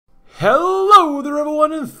Hello there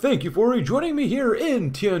everyone, and thank you for rejoining me here in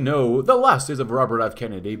TNO, the last days of Robert F.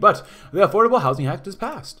 Kennedy, but the Affordable Housing Act is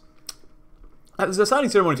passed. The signing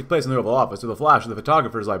ceremony took place in the Oval Office with a flash of the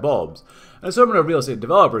photographers' light bulbs. An assortment of real estate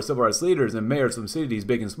developers, civil rights leaders, and mayors from cities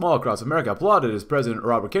big and small across America applauded as President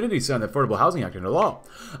Robert Kennedy signed the Affordable Housing Act into law.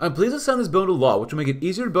 I'm pleased to sign this bill into law, which will make it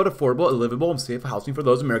easier to build affordable, livable, and safe housing for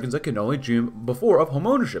those Americans that can only dream before of home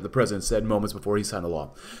ownership, the President said moments before he signed the law.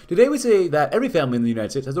 Today we say that every family in the United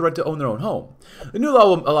States has the right to own their own home. The new law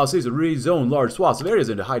will allow cities to rezone large swaths of areas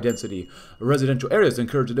into high-density residential areas to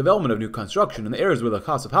encourage the development of new construction in the areas where the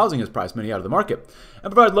cost of housing has priced many out of the market,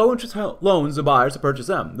 and provide low-interest loans to buyers to purchase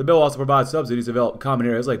them. The bill also provides subsidies to develop common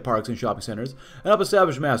areas like parks and shopping centers, and help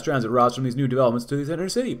establish mass transit routes from these new developments to the inner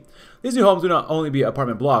city. These new homes do not only be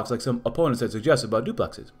apartment blocks like some opponents had suggested about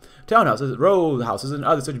duplexes. Townhouses, row houses, and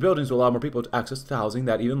other such buildings will allow more people to access to housing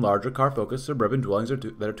that even larger car-focused suburban dwellings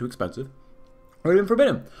that are too expensive, or even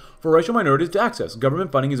forbidden for racial minorities to access.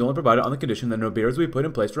 Government funding is only provided on the condition that no barriers will be put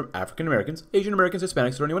in place from African Americans, Asian Americans,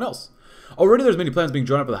 Hispanics, or anyone else. Already there's many plans being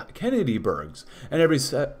drawn up for the Kennedyburgs and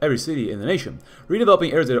every city in the nation,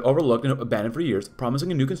 redeveloping areas that are overlooked and abandoned for years,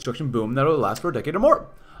 promising a new construction boom that will last for a decade or more.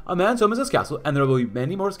 A man's home is his castle, and there will be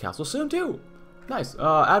many more castles soon too. Nice.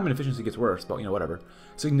 Admin efficiency gets worse, but whatever.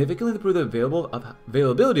 Significantly improve the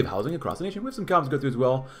availability of housing across the nation. We have some comments to go through as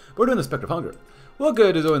well, but we're doing the specter of hunger. What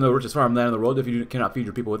good is owning the richest farmland in the world if you cannot feed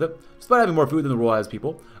your people with it? Despite having more food than the world has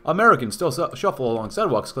people, Americans still shuffle along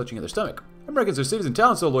sidewalks clutching at their stomach. Americans are cities and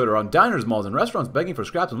towns still loiter around diners, malls, and restaurants begging for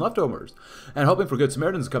scraps and leftovers, and hoping for good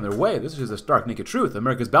Samaritans to come their way. This is a stark, naked truth.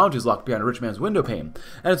 America's bounty is locked behind a rich man's window pane,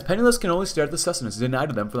 and its penniless can only stare at the sustenance denied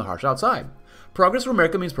to them from the harsh outside. Progress for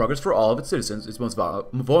America means progress for all of its citizens, its most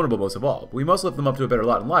vulnerable most of all. We must lift them up to a better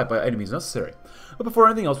lot in life by any means necessary. But before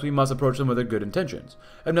anything else, we must approach them with their good intentions.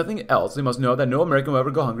 If nothing else, they must know that no American will ever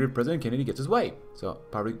go hungry if President Kennedy gets his way. So,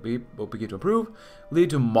 poverty will begin to improve, lead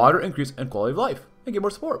to moderate increase in quality of life, and get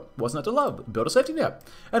more support. What's not to love? Build a safety net,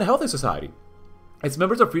 and a healthy society. Its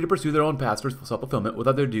members are free to pursue their own paths for self-fulfillment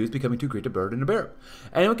without their dues becoming too great to burden to bear.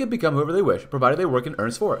 Anyone can become whoever they wish, provided they work and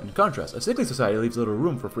earn for it. In contrast, a sickly society leaves little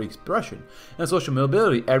room for free expression and social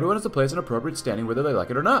mobility. Everyone has a place and appropriate standing whether they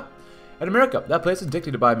like it or not. In America, that place is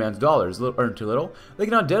dictated by a man's dollars. Earned too little, they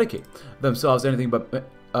cannot dedicate themselves to anything but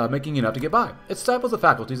making enough to get by. It stifles the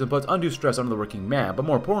faculties and puts undue stress on the working man, but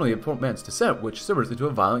more importantly, it prevents dissent, which simmers into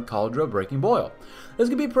a violent cauldron-breaking boil. This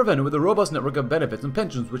can be prevented with a robust network of benefits and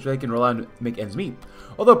pensions which they can rely on to make ends meet.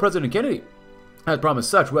 Although President Kennedy has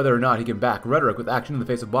promised such, whether or not he can back rhetoric with action in the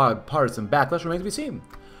face of bipartisan backlash remains to be seen.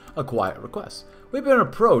 A quiet request. We've been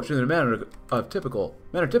approached in a manner typical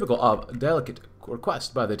of delicate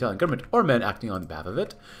request by the Italian government, or men acting on behalf of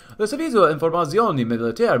it. The Servizio Informazioni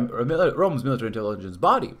Militare, Rome's military intelligence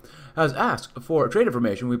body, has asked for trade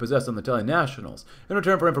information we possess on the Italian nationals, in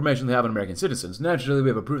return for information they have on American citizens. Naturally, we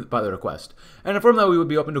have approved by the request, and informed that we would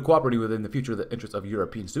be open to cooperating within the future of the interests of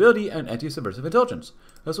European stability and anti-subversive intelligence.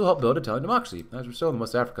 This will help build Italian democracy. As we're still in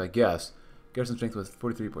West Africa, I guess. Garrison strength was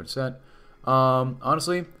 43%.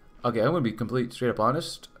 Honestly, okay, I'm going to be complete straight up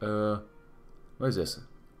honest. What is this?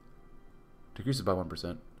 Decreases by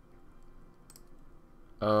 1%.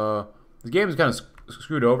 The game is kind of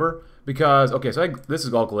screwed over because, okay, so this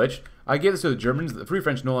is all glitched. I gave this to the Germans. The Free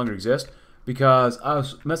French no longer exist because I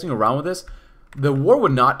was messing around with this. The war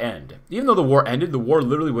would not end. Even though the war ended, the war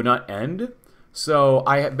literally would not end. So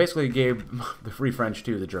I basically gave the Free French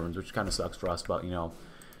to the Germans, which kind of sucks for us, but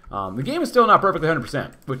the game is still not perfectly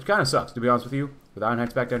 100%, which kind of sucks, to be honest with you. With Iron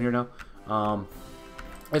Hacks back down here now.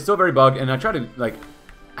 It's still very bugged, and I tried to,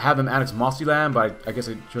 have them annex Mossiland, but I guess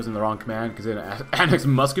I chose the wrong command because they annexed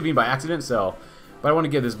Muscovine by accident, so... But I want to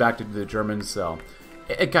give this back to the Germans, so...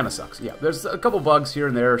 It kind of sucks, yeah. There's a couple bugs here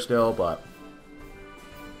and there still, but...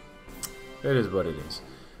 It is what it is.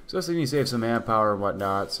 So this thing needs to save some manpower and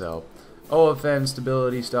whatnot, so... OFN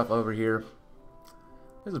stability stuff over here.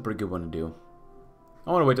 This is a pretty good one to do.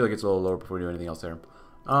 I want to wait till it gets a little lower before we do anything else there.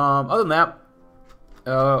 Other than that...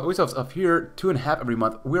 we still have stuff here, 2.5 every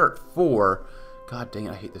month. We're at 4. God dang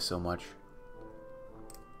it, I hate this so much.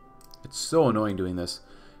 It's so annoying doing this.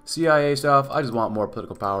 CIA stuff, I just want more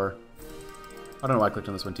political power. I don't know why I clicked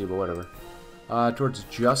on this one too, but whatever. Towards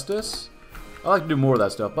justice. I like to do more of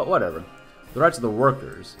that stuff, but whatever. The rights of the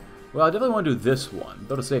workers. Well, I definitely want to do this one.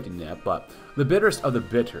 Build a safety net, but the bitterest of the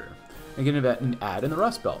bitter. And get an ad in the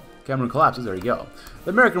Rust Belt. Cameroon collapses, there you go.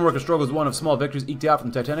 The American worker struggle is one of small victories eked out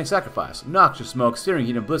from Titanic sacrifice. Noxious smoke, searing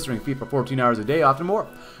heat, and blistering feet for 14 hours a day, often more.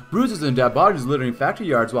 Bruises and dead bodies littering factory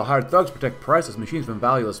yards while hired thugs protect priceless machines from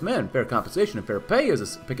valueless men. Fair compensation and fair pay as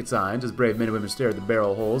the picket signs as brave men and women stare at the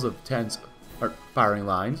barrel holes of tense firing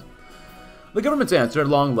lines. The government's answer at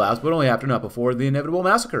long last, but only after not before, the inevitable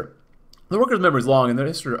massacre. The workers' memory is long and their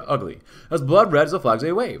history are ugly, as blood red as the flags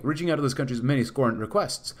they wave, reaching out to this country's many scorned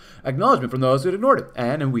requests. Acknowledgement from those who had ignored it,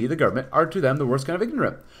 and we, the government, are to them the worst kind of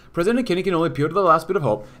ignorant. President Kinney can only appeal to the last bit of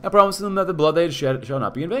hope and promise them that the blood they had shed shall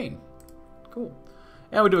not be in vain. Cool.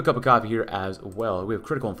 And we do have a cup of coffee here as well. We have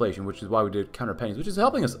critical inflation, which is why we did counter pennies, which is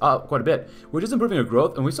helping us out quite a bit, which is improving our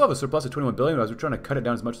growth, and we still have a surplus of 21 billion as we're trying to cut it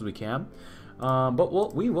down as much as we can.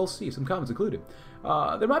 But we will see, some comments included.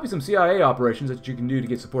 There might be some CIA operations that you can do to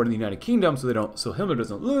get support in the United Kingdom so Himmler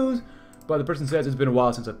doesn't lose, but the person says it's been a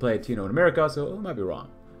while since I've played TNO in America, so it might be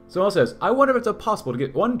wrong. Someone else says, I wonder if it's possible to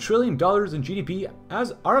get $1 trillion in GDP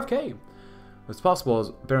as RFK. It's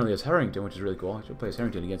possible apparently as Harrington, which is really cool. I should play as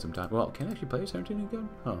Harrington again sometime. Well, can I actually play as Harrington again?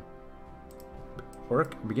 Huh.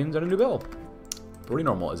 Work begins at a new bill. Pretty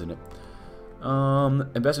normal, isn't it?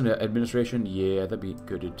 Invest in administration. Yeah, that'd be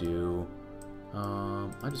good to do.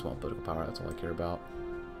 I just want political power. That's all I care about.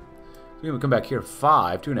 So we're gonna come back here.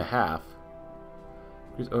 5, 2.5.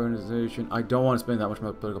 Increase organization. I don't want to spend that much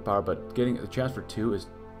more political power, but getting a chance for 2 is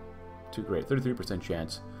too great. 33%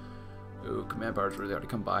 chance. Ooh, command power is really hard to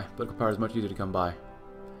come by. Political power is much easier to come by.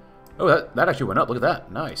 Oh, that actually went up. Look at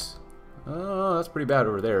that. Nice. Oh, that's pretty bad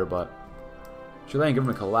over there, but Chilean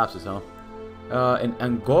government collapses, huh? In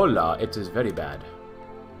Angola, it is very bad.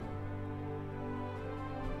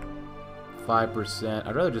 5%.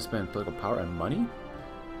 I'd rather just spend political power and money.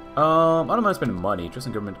 I don't mind spending money. Trust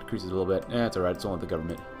in government decreases a little bit. Eh, it's alright. It's only the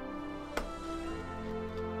government. A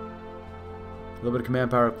little bit of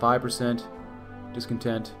command power. 5%.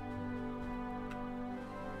 Discontent.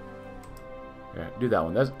 Yeah, do that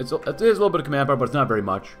one. It is a little bit of command power, but it's not very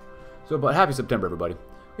much. So, but happy September, everybody.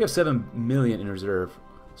 We have 7 million in reserve.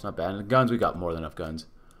 It's not bad. And the guns, we got more than enough guns.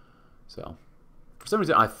 So, for some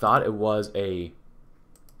reason, I thought it was a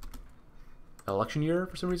election year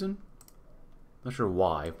for some reason. Not sure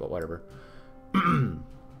why, but whatever.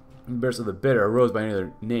 Bears of the bitter arose by any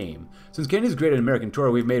other name. Since Kennedy's great American tour,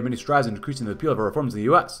 we've made many strides in increasing the appeal of our reforms in the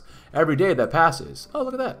U.S. Every day that passes. Oh,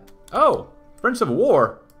 look at that. Oh, French Civil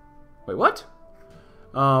War. Wait, what?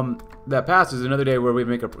 That passes another day where we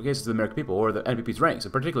make our cases to the American people, or the NPP's ranks,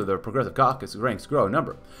 and particularly the Progressive Caucus ranks grow in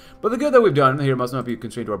number. But the good that we've done here must not be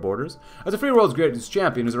constrained to our borders. As the free world's greatest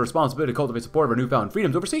champion, it is a responsibility to cultivate support of our newfound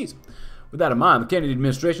freedoms overseas. With that in mind, the Kennedy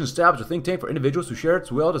administration established a think tank for individuals who share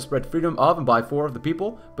its will to spread freedom of and by for the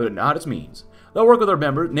people, but not its means. They'll work with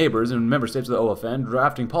our neighbors and member states of the OFN,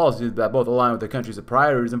 drafting policies that both align with their country's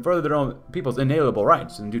priorities and further their own people's inalienable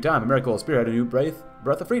rights. In due time, America will spearhead a new breath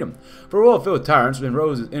of freedom. For a world filled with tyrants and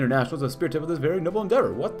rose internationals, the spirit of this very noble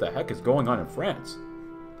endeavor. What the heck is going on in France?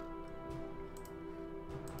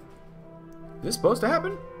 Is this supposed to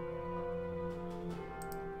happen?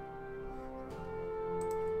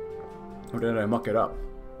 Or did I muck it up?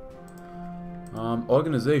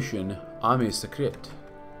 Organisation Armée Secrète.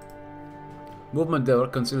 Mouvement de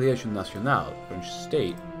Réconciliation Nationale. French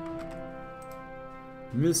State.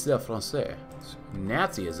 Ministère Français.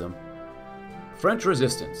 Nazism. French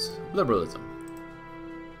Resistance. Liberalism.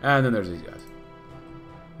 And then there's these guys.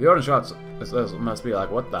 The orange shots must be like,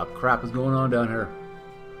 what the crap is going on down here?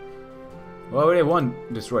 Well, we had one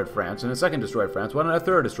destroyed France, and a second destroyed France, one and a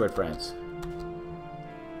third destroyed France.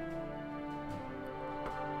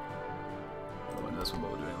 This one,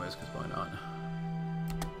 but we'll do it anyways, because why not?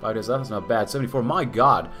 5 days left, that's not bad. 74, my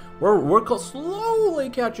god. We're slowly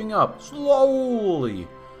catching up. Slowly.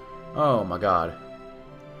 Oh my god.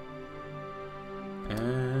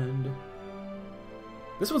 And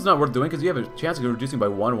this one's not worth doing because you have a chance of reducing by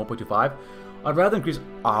 1 or 1.25. I'd rather increase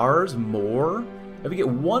ours more. If we get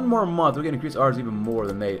 1 more month, we can increase ours even more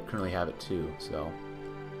than they currently have it too. So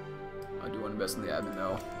I do want to invest in the admin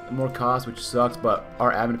though. More cost, which sucks, but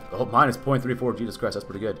our admin, oh, minus 0.34. Jesus Christ, that's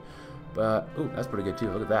pretty good. But ooh, that's pretty good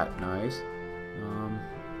too. Look at that, nice.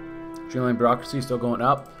 Streamline bureaucracy still going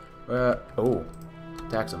up. Oh,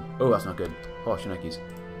 tax them. Oh, that's not good. Oh, shenanigans.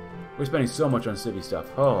 We're spending so much on city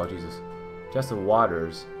stuff. Oh, Jesus. Test of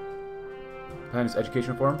waters. Planet's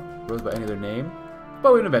education reform rose by any other name,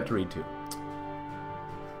 but we have an event to read too.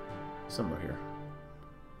 Somewhere here.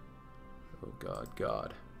 Oh God,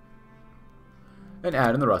 God. And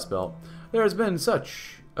add in the Rust Belt. There has been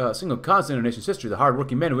such a single constant in our nation's history. The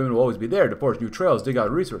hard-working men and women will always be there to forge new trails, dig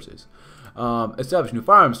out resources, establish new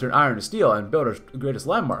farms, turn iron to steel, and build our greatest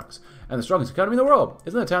landmarks and the strongest economy in the world.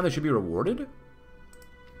 Isn't that time they should be rewarded?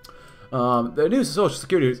 The new social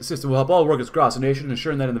security system will help all workers across the nation,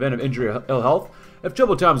 ensuring that in the event of injury or ill health, if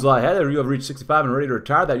troubled times lie ahead, or you have reached 65 and ready to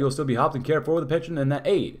retire, that you'll still be helped and cared for with a pension and that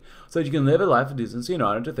aid, so that you can live a life of decency and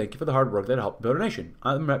honor to thank you for the hard work that helped build our nation.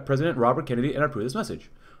 I'm President Robert Kennedy, and I approve this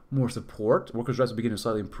message. More support. Workers' rights will begin to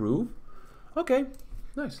slightly improve. Okay,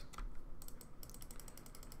 nice.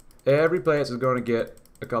 Every place is going to get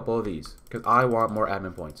a couple of these. Because I want more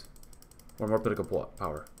admin points. Or more political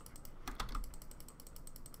power.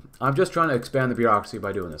 I'm just trying to expand the bureaucracy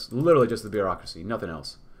by doing this. Literally just the bureaucracy. Nothing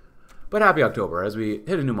else. But happy October as we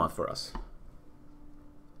hit a new month for us.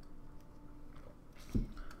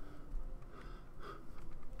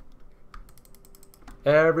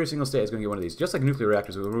 Every single state is going to get one of these. Just like nuclear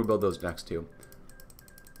reactors, we'll rebuild those next too.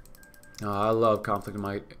 I love conflict in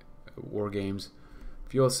my war games.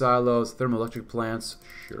 Fuel silos, thermoelectric plants,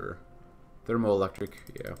 sure. Thermoelectric,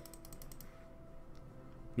 yeah.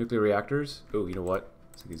 Nuclear reactors. Oh, you know what?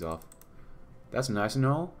 Let's take these off. That's nice and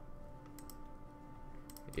all.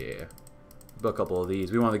 Yeah. Build a couple of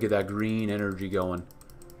these. We want to get that green energy going.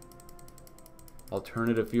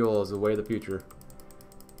 Alternative fuel is the way of the future.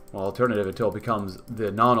 Well, alternative until it becomes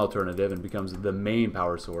the non-alternative and becomes the main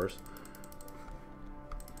power source.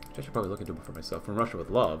 Which I should probably look into for myself. From Russia with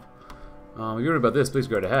Love. If you heard about this, please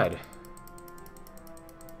go right ahead.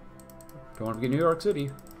 Don't want to forget New York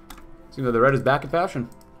City. Seems like the red is back in fashion.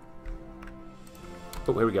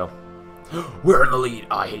 Oh, here we go. We're in the lead.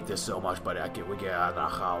 I hate this so much, but we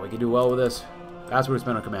can do well with this. That's where we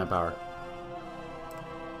spend our command power.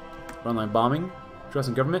 Frontline bombing. Trust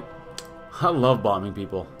in government. I love bombing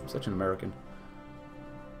people. I'm such an American.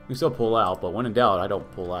 We still pull out, but when in doubt, I don't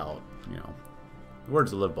pull out. You know,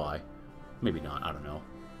 words to live by. Maybe not. I don't know.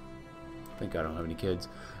 I think I don't have any kids.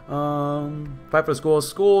 Fight for the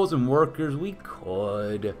schools and workers. We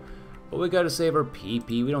could, but we got to save our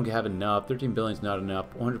PP. We don't have enough. 13 billion is not enough.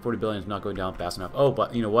 140 billion is not going down fast enough. Oh,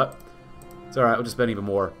 but you know what? It's all right. We'll just spend even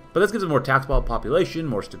more. But this gives us more taxable population,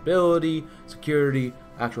 more stability, security,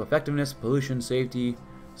 actual effectiveness, pollution, safety.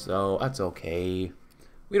 So that's okay.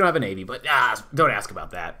 We don't have a Navy, but don't ask about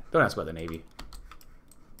that. Don't ask about the Navy.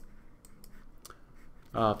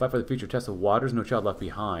 Fight for the future. Test the waters. No child left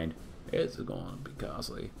behind. It's going to be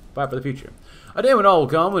costly. Fight for the future. A day when all will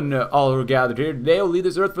come, when all who are gathered here today will leave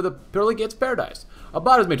this earth for the pearly gates of paradise. Our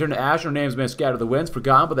bodies may turn to ash, our names may scatter the winds,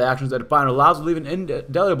 forgotten, but the actions that define our lives will leave an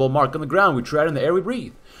indelible mark on the ground we tread and the air we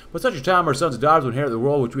breathe. But such a time our sons and daughters will inherit the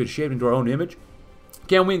world which we had shaped into our own image.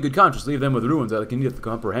 Can we in good conscience leave them with ruins that they can neither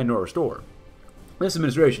comprehend nor restore? This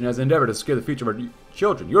administration has endeavored to secure the future of our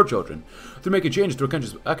children, your children, through making changes to our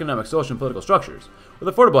country's economic, social, and political structures.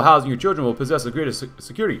 With affordable housing, your children will possess the greatest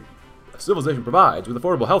security civilization provides. With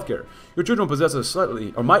affordable health care, your children will possess a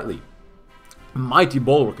slightly or mighty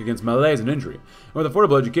bulwark against malaise and injury. And with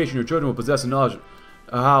affordable education, your children will possess the knowledge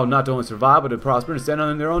of how not to only survive, but to prosper and stand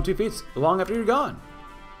on their own 2 feet long after you're gone.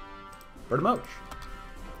 Bertamoch.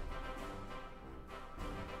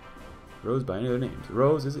 Rose by any other names.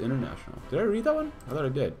 Rose is international. Did I read that one? I thought I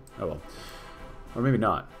did. Oh well. Or maybe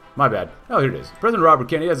not. My bad. Oh, here it is. President Robert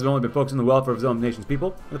Kennedy has only been focused on the welfare of his own nation's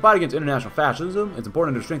people. In the fight against international fascism, it's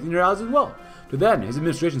important to strengthen your allies as well. To that end, his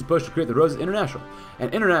administration's push to create the Roses International, an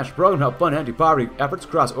international program to help fund anti-poverty efforts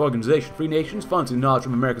across organizations, free nations, funds and knowledge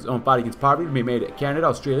from America's own fight against poverty to be made at Canada,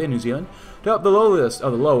 Australia, and New Zealand to help the lowliest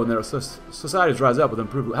of the low and their societies rise up with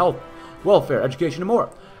improved health, welfare, education, and more.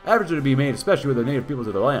 Efforts are to be made especially with the native peoples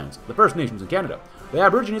of their lands, the First Nations in Canada, the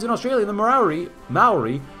Aborigines in Australia, the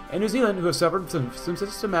Maori, and New Zealand, who have suffered some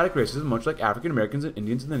systematic racism, much like African Americans and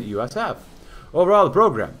Indians in the U.S. have. Overall, the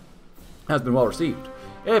program has been well received.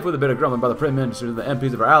 If with a bit of grumbling by the Prime Minister and the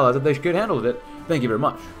MPs of our allies that they should handle it, thank you very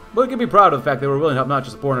much. But we can be proud of the fact that we're willing to help not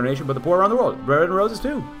just the poor in our nation, but the poor around the world. Bread and roses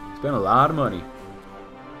too. Spend a lot of money.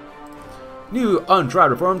 New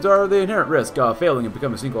untried reforms are the inherent risk of failing and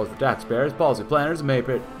becoming sinkholes for taxpayers. Policy planners may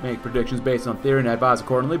make predictions based on theory and advise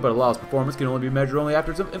accordingly, but a law's performance can only be measured only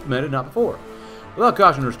after it's implemented, not before. Without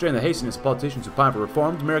caution to restrain the hastiness of politicians who pine for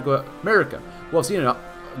reforms, America will have seen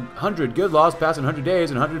 100 good laws passed in 100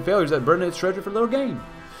 days and 100 failures that burden its treasury for little gain.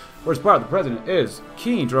 For his part, the President is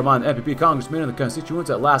keen to remind the MPP congressmen and the constituents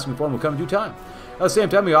that lasting reform will come in due time. At the same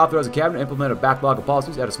time, we authorize the Cabinet to implement a backlog of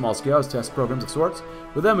policies at a small scale as test programs of sorts.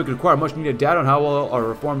 With them, we can acquire much needed data on how well our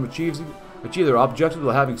reform achieve their objectives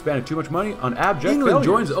without having expended too much money on abject England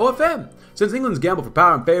failures. Joins OFM. Since England's gamble for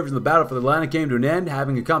power and favors in the battle for the Atlantic came to an end,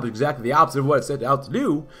 having accomplished exactly the opposite of what it set out to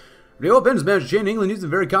do, the OFM has managed to chain England using the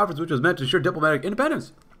very conference which was meant to ensure diplomatic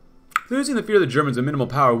independence. Losing the fear of the Germans and minimal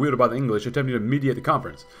power wielded by the English attempting to mediate the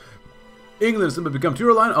conference, England has simply become too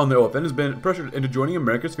reliant on the OFN and has been pressured into joining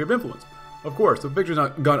America's sphere of influence. Of course, the picture has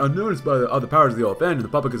not gone unnoticed by the other powers of the OFN, and the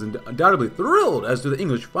public is undoubtedly thrilled as to the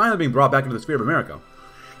English finally being brought back into the sphere of America.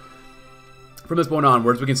 From this point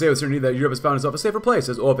onwards, we can say with certainty that Europe has found itself a safer place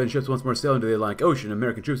as OFN ships once more sail into the Atlantic Ocean and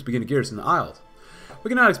American troops begin to garrison the Isles. We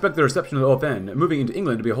cannot expect the reception of the OFN moving into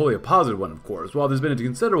England to be wholly a positive one, of course. While there's been a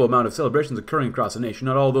considerable amount of celebrations occurring across the nation,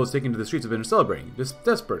 not all those taken to the streets have been celebrating.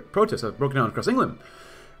 Desperate protests have broken out across England.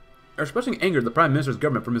 are expressing anger at the Prime Minister's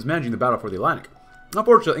government for mismanaging the battle for the Atlantic.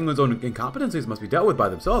 Unfortunately, England's own incompetencies must be dealt with by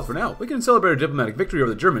themselves for now. We can celebrate a diplomatic victory over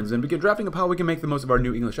the Germans and begin drafting up how we can make the most of our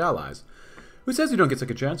new English allies. Who says we don't get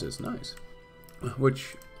second chances? Nice.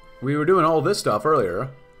 Which, we were doing all this stuff earlier,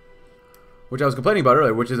 which I was complaining about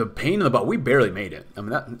earlier, which is a pain in the butt. We barely made it. I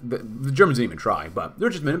mean, the Germans didn't even try, but they're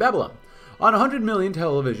just men in Babylon. On 100 million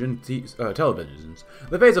televisions,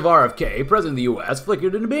 the face of RFK, President of the U.S.,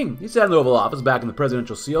 flickered into being. He sat in the Oval Office, back in the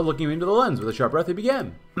presidential seal, looking into the lens. With a sharp breath, he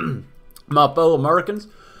began. My fellow Americans,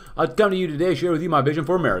 I've come to you today to share with you my vision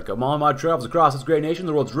for America. On my travels across this great nation,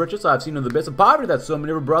 the world's richest, I've seen in the bits of poverty that so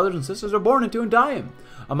many of our brothers and sisters are born into and die in.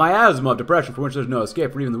 A miasma of depression from which there's no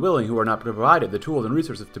escape for even the willing who are not provided the tools and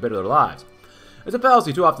resources to better their lives. It's a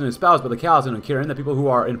fallacy too often espoused by the callous and uncaring that people who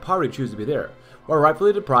are in poverty choose to be there, or are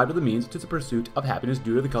rightfully deprived of the means to the pursuit of happiness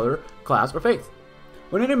due to the color, class, or faith.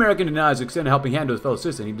 When an American denies to extend a helping hand to his fellow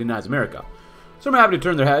citizen, he denies America. Some are happy to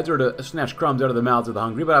turn their heads or to snatch crumbs out of the mouths of the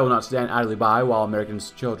hungry, but I will not stand idly by while American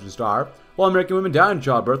children starve, while American women die in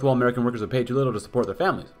childbirth, while American workers are paid too little to support their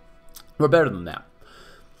families. We're better than that.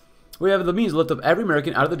 We have the means to lift up every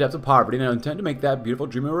American out of the depths of poverty, and I intend to make that beautiful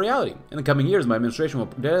dream a reality. In the coming years, my administration will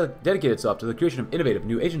dedicate itself to the creation of innovative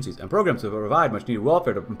new agencies and programs to provide much-needed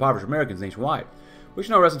welfare to impoverished Americans nationwide. We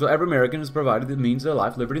shall not rest until every American is provided the means of their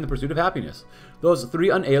life, liberty, and the pursuit of happiness. Those three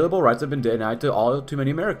unalienable rights have been denied to all too many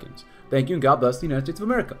Americans. Thank you, and God bless the United States of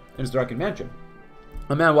America. In his darkened mansion,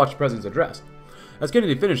 a man watched the president's address. As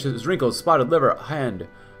Kennedy finished, his wrinkled, spotted hand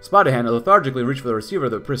lethargically reached for the receiver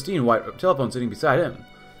of the pristine white telephone sitting beside him.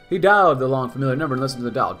 He dialed the long, familiar number and listened to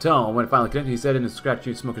the dial tone. When it finally connected, he said in his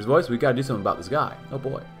scratchy smoker's voice, "We've got to do something about this guy." Oh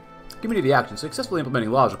boy. Community action. Successfully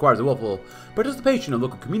implementing laws requires the willful participation of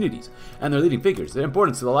local communities and their leading figures. The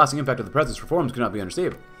importance to the lasting impact of the president's reforms cannot be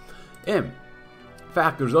understated. In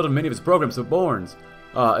fact, the result of many of his programs suborns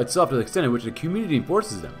itself to the extent in which the community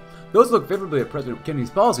enforces them. Those who look favorably at President Kennedy's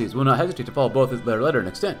policies will not hesitate to follow both their letter and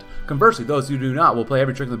extent. Conversely, those who do not will play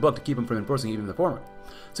every trick in the book to keep him from enforcing even the former.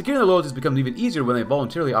 Securing their loyalties becomes even easier when they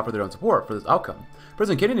voluntarily offer their own support for this outcome.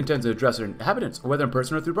 President Kennedy intends to address their inhabitants, whether in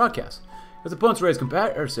person or through broadcast. His opponents raise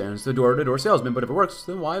comparisons to door-to-door salesmen, but if it works,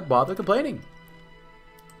 then why bother complaining?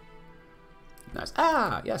 Nice.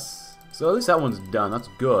 Ah, yes. So at least that one's done. That's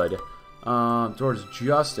good. Towards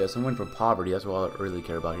justice. I'm waiting for poverty. That's what I really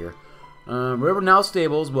care about here. We're now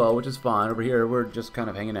stable as well, which is fine. Over here, we're just kind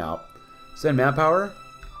of hanging out. Send manpower.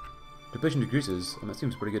 Depletion decreases. And that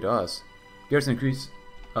seems pretty good to us. Garrison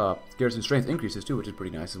garrison strength increases too, which is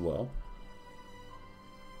pretty nice as well.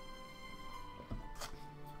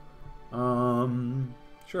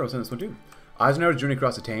 Sure, I'll send this one too. Eisenhower's journey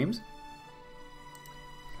across the Thames.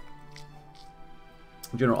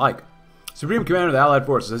 General Ike. Supreme Commander of the Allied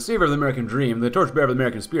Forces, the savior of the American dream, the torchbearer of the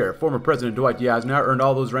American spirit, former President Dwight D. Eisenhower earned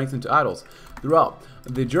all those ranks and titles throughout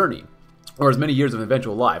the journey, or as many years of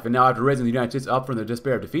eventual life, and now after raising the United States up from the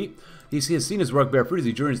despair of defeat, he has seen his work bear fruit as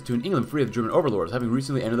he journeys to an England free of the German overlords, having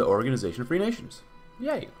recently entered the Organization of Free Nations.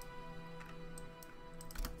 Yay.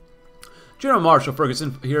 General Marshall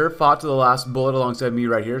Ferguson here fought to the last bullet alongside me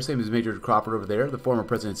right here, same as Major Crawford over there, the former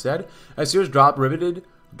president said, as tears drops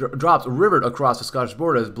rivered across the Scottish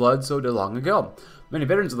border as blood so did long ago. Many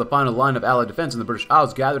veterans of the final line of Allied defense in the British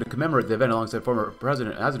Isles gathered to commemorate the event alongside former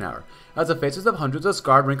President Eisenhower, as the faces of hundreds of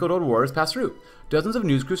scarred, wrinkled old warriors passed through. Dozens of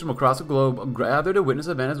news crews from across the globe gathered to witness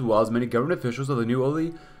the event, as well as many government officials of the new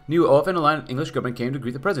OFN-aligned English government came to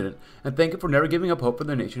greet the president and thank him for never giving up hope for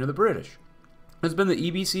the nation of the British. It's been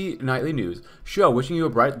the EBC Nightly News show wishing you a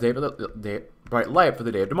bright light for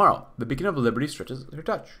the day of tomorrow. The beacon of liberty stretches your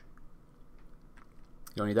touch.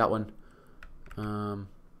 Don't need that one. Don't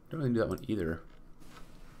really need that one either.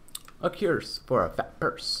 A cures for a fat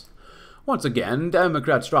purse. Once again,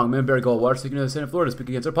 Democrat strongman Barry Goldwater speaking to the Senate floor to speak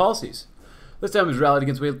against their policies. This time he was rallied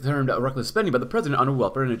against what he termed reckless spending by the president on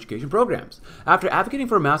welfare and education programs. After advocating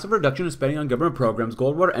for a massive reduction in spending on government programs,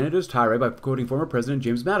 Goldwater ended his tirade by quoting former President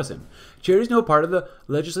James Madison. Charity is no part of the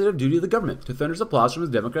legislative duty of the government. To thunderous applause from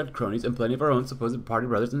his Democrat cronies and plenty of our own supposed party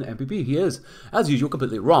brothers in the MPP, he is, as usual,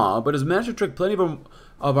 completely wrong, but has managed to trick plenty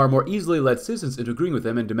of our more easily led citizens into agreeing with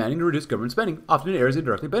him and demanding to reduce government spending, often in areas they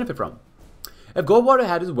directly benefit from. If Goldwater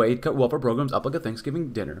had his way, he'd cut welfare programs up like a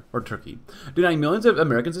Thanksgiving dinner or turkey, denying millions of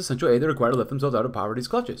Americans essential aid they require to lift themselves out of poverty's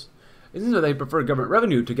clutches. It seems that they prefer government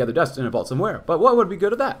revenue to gather dust in a vault somewhere, but what would be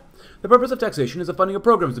good of that? The purpose of taxation is the funding of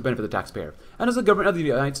programs to benefit the taxpayer, and as the government of the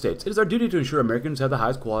United States, it is our duty to ensure Americans have the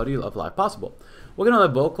highest quality of life possible. What can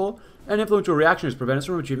that vocal and influential reactions prevent us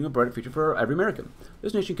from achieving a brighter future for every American?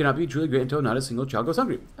 This nation cannot be truly great until not a single child goes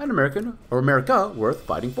hungry, and America worth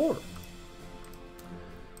fighting for.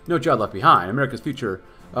 No child left behind. America's future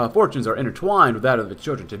fortunes are intertwined with that of its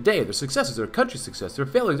children today. Their successes are country's success. Their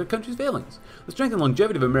failings are country's failings. The strength and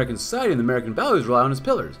longevity of American society and the American values rely on its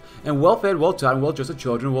pillars. And well-fed, well-taught, and well-adjusted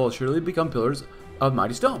children will surely become pillars of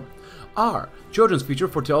mighty stone. R. Children's future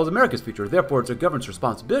foretells America's future. Therefore, it's a government's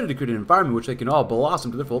responsibility to create an environment in which they can all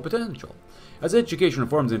blossom to their full potential. As education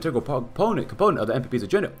reform is an integral component of the MPP's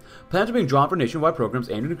agenda, plans are being drawn for nationwide programs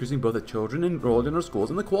aimed at increasing both the children enrolled in our schools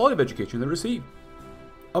and the quality of education they receive.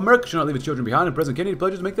 America should not leave its children behind, and President Kennedy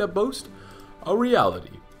pledges to make that boast a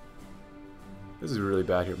reality. This is really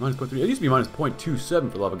bad here. Minus 0.3. It used to be minus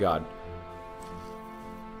 0.27 for the love of God.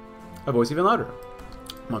 A voice even louder.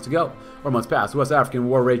 Months ago, or months past, the West African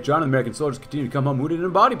war raged on, and American soldiers continued to come home wounded in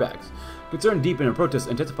body bags. Concern deepened and protests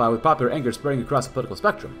intensified, with popular anger spreading across the political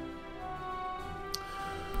spectrum.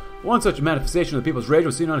 One such manifestation of the people's rage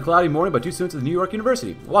was seen on a cloudy morning by two students at New York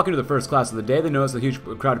University. Walking to the first class of the day, they noticed a huge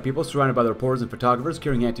crowd of people surrounded by the reporters and photographers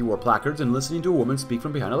carrying anti-war placards and listening to a woman speak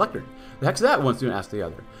from behind a lectern. "The heck's that?" one student asked the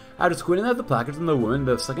other. After squinting at the placards and the woman,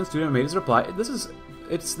 the second student made his reply,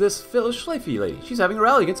 It's this Phyllis Schlafly lady. She's having a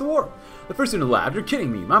rally against the war." The first student laughed. "You're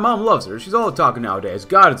kidding me. My mom loves her. She's all the talking nowadays.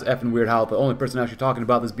 God, it's effing weird how the only person actually talking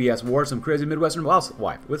about this BS war is some crazy Midwestern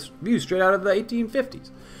housewife with views straight out of the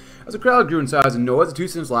 1850s. As the crowd grew in size and noise, the two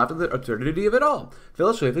students laughed at the absurdity of it all.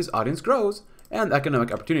 Phyllis Schlafly's audience grows, and the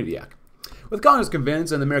Economic Opportunity Act. With Congress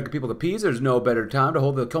convinced and the American people appeased, there's no better time to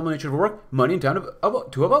hold the culmination of work, money, and time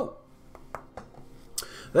to a vote.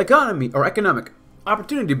 The Economic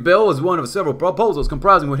Opportunity Bill is one of several proposals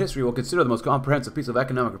comprising what history will consider the most comprehensive piece of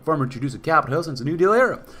economic reform introduced at Capitol Hill since the New Deal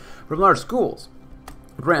era. From large schools,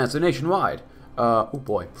 grants to nationwide,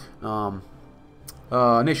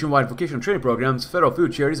 nationwide vocational training programs, federal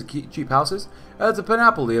food charities, and cheap houses, it's a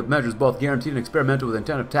panoply of measures both guaranteed and experimental with the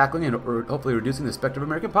intent of tackling and hopefully reducing the specter of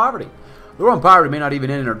American poverty. The war on poverty may not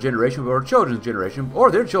even end in our generation, but our children's generation,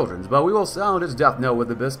 or their children's, but we will sound its death knell with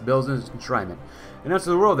the best bills in enshrinement. And that's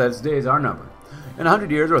to the world that its days are numbered. In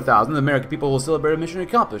 100 years or 1,000, the American people will celebrate a mission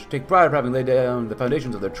accomplished, take pride of having laid down the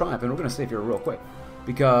foundations of their triumph. And we're going to save here real quick,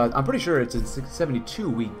 because I'm pretty sure it's in 672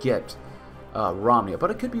 we get Romney,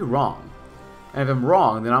 but it could be wrong. And if I'm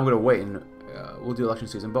wrong, then I'm going to wait and we'll do election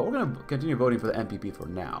season. But we're going to continue voting for the MPP for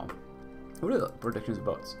now. What are the predictions of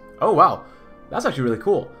votes? Oh, wow. That's actually really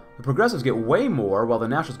cool. The progressives get way more, while the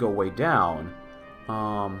nationals go way down.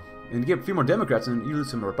 And you get a few more Democrats, and you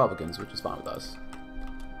lose some Republicans, which is fine with us.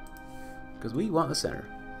 Because we want the center.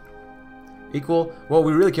 Equal, what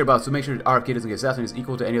we really care about, so make sure RFK doesn't get assassinated, is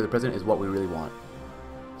equal to any other president, is what we really want.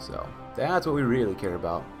 So, that's what we really care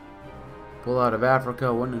about. Pull out of Africa,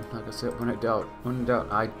 like I said, when in doubt,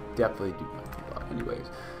 I definitely do not pull out. Anyways,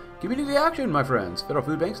 community action, my friends. Federal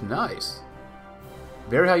food banks, nice.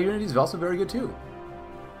 Very high unity is also very good too.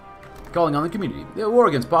 Calling on the community. The war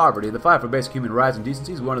against poverty, the fight for basic human rights and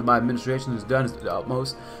decency is one of my administration has done its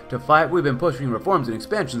utmost to fight. We've been pushing reforms and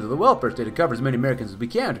expansions of the welfare state to cover as many Americans as we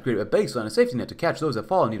can to create a baseline and safety net to catch those that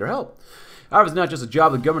fall and need our help. However, it's not just a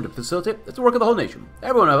job of the government to facilitate, it's the work of the whole nation.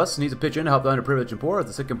 Every one of us needs to pitch in to help the underprivileged and poor,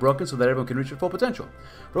 the sick and broken, so that everyone can reach their full potential.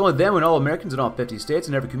 For only then, when all Americans in all 50 states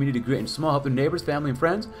and every community, great and small, help their neighbors, family, and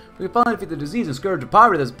friends, we can finally defeat the disease and scourge of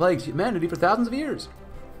poverty that has plagued humanity for thousands of years.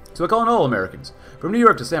 So I call on all Americans, from New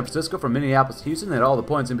York to San Francisco, from Minneapolis to Houston, and all the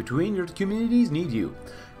points in between, your communities need you.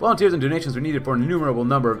 Volunteers and donations are needed for an innumerable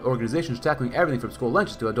number of organizations tackling everything from school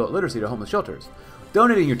lunches to adult literacy to homeless shelters.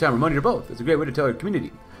 Donating your time or money to both is a great way to tell your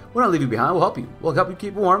community. We'll not leave you behind, we'll help you. We'll help you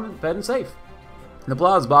keep warm, and fed, and safe. And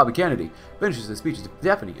applause Bobby Kennedy finishes his speech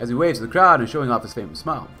deafening as he waves to the crowd and showing off his famous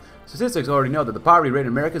smile. Statistics already know that the poverty rate in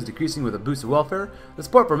America is decreasing with a boost of welfare, the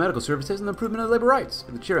support for medical services, and the improvement of labor rights.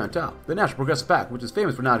 And the cherry on top, the National Progressive PAC, which is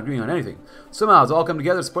famous for not agreeing on anything, somehow has all come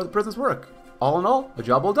together to support the president's work. All in all, a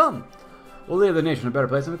job well done. We'll leave the nation in a better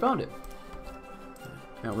place than we found it.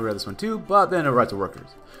 Now, we read this one too, but then the rights of workers.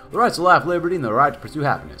 The rights to life, liberty, and the right to pursue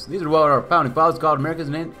happiness. These are what our founding fathers called America's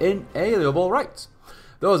inalienable rights.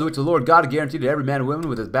 Those which the Lord God guaranteed to every man and woman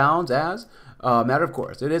with his bounds as a matter of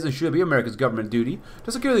course. It is and should be America's government duty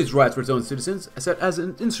to secure these rights for its own citizens as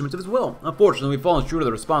an instrument of his will. Unfortunately, we've fallen short of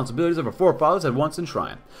the responsibilities of our forefathers had once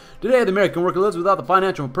enshrined. Today, the American worker lives without the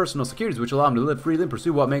financial and personal securities which allow him to live freely and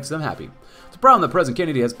pursue what makes them happy. It's a problem that President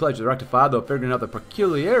Kennedy has pledged to rectify, though figuring out the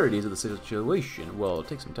peculiarities of the situation will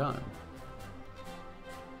take some time.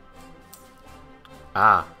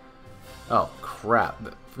 Oh, crap.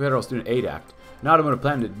 The Federal Student Aid Act. Not a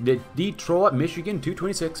plan to Detroit, Michigan,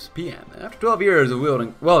 2:26 p.m. After 12 years of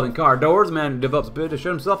welding car doors, a man develops a bid to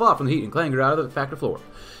shut himself off from the heat and clanger out of the factory floor.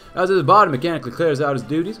 As his body mechanically clears out his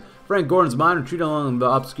duties, Frank Gordon's mind retreated along the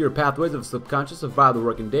obscure pathways of the subconscious to survive the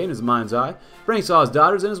working day in his mind's eye. Frank saw his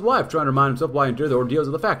daughters and his wife trying to remind himself why he endured the ordeals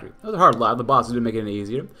of the factory. It was a hard life, the bosses didn't make it any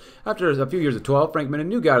easier. After a few years of toil, Frank met a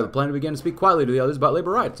new guy to the planet and began to speak quietly to the others about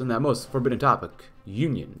labor rights and that most forbidden topic,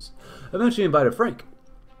 unions. Eventually he invited Frank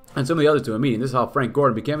and some of the others to a meeting. This is how Frank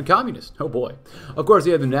Gordon became a communist. Oh boy. Of course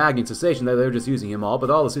he had the nagging sensation that they were just using him all, but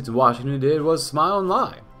all the suits in Washington did was smile and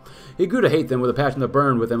lie. He grew to hate them with a passion that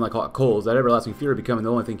burned with him like hot coals, that everlasting fury becoming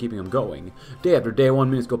the only thing keeping him going. Day after day, one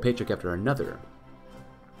minuscule paycheck after another.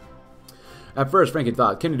 At first, Frank had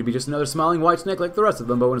thought Kennedy to be just another smiling white snake like the rest of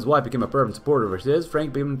them, but when his wife became a fervent supporter of his,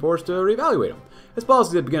 Frank became forced to reevaluate him. His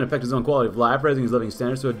policies had begun to affect his own quality of life, raising his living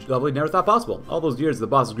standards to a level he never thought possible. All those years, the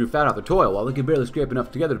bosses grew fat off their toil, while they could barely scrape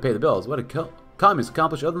enough together to pay the bills. What did communists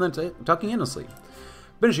accomplish other than talking endlessly?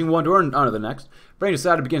 Finishing one door and onto the next, Frank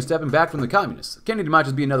decided to begin stepping back from the communists. Kennedy might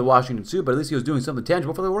just be another Washington suit, but at least he was doing something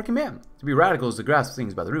tangible for the working man. To be radical is to grasp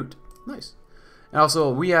things by the root. Nice. And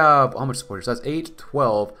also, we have, how much supporters? That's 8,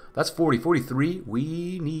 12, that's 40, 43.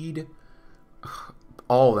 We need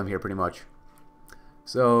all of them here, pretty much.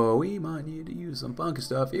 So, we might need to use some funky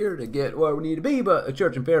stuff here to get where we need to be, but a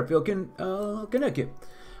church in Fairfield, Connecticut.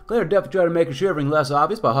 Claire definitely tried to make her shivering less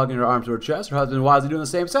obvious by hugging her arms to her chest. Her husband wisely doing the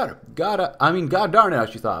same beside her. God darn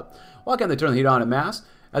it, she thought. Why can't they turn the heat on at Mass?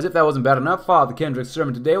 As if that wasn't bad enough, Father Kendrick's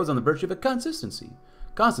sermon today was on the virtue of constancy.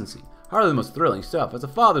 Hardly the most thrilling stuff. As the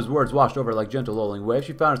father's words washed over her like gentle lulling waves,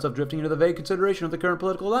 she found herself drifting into the vague consideration of the current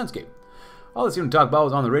political landscape. All they seemed to talk about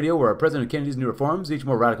was on the radio were President Kennedy's new reforms, each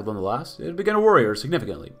more radical than the last. It began to worry her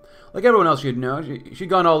significantly. Like everyone else she had known, she'd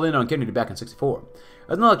gone all in on Kennedy back in '64.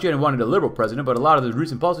 It's not like she hadn't wanted a liberal president, but a lot of his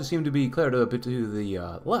recent policies seemed to be declared a bit to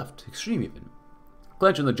the left, extreme even.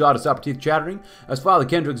 Clenching the jaw to stop her teeth chattering, as Father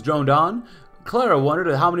Kendricks droned on, Clara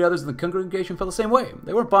wondered how many others in the congregation felt the same way.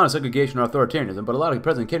 They weren't fond of segregation or authoritarianism, but a lot of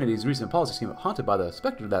President Kennedy's recent policies seemed haunted by the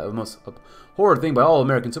specter of that most abhorred thing by all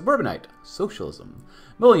American suburbanite, socialism.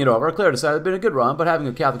 Mulling it over, Clara decided it had been a good run, but having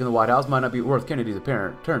a Catholic in the White House might not be worth Kennedy's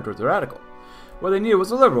apparent turn towards the radical. What they needed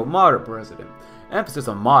was a liberal, moderate president. Emphasis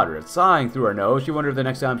on moderate. Sighing through her nose, she wondered if the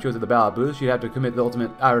next time she was at the ballot booth, she'd have to commit the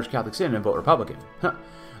ultimate Irish Catholic sin and vote Republican. Huh.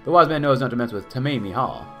 The wise man knows not to mess with Tammany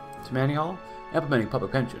Hall. Tammany Hall? Implementing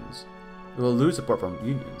public pensions. It will lose support from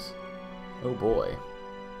unions. Oh boy.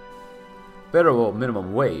 Federal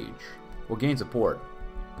minimum wage will gain support.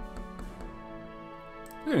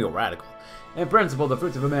 We're gonna go radical. In principle, the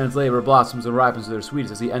fruits of a man's labor blossoms and ripens to their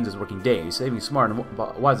sweetest as he ends his working days. Saving smart and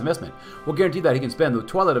wise investment will guarantee that he can spend the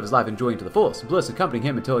twilight of his life enjoying to the fullest, bliss accompanying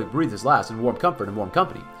him until he breathes his last in warm comfort and warm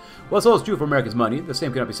company. While this holds true for America's money, the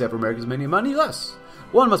same cannot be said for America's money less.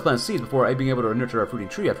 One must plant seeds before being able to nurture a fruiting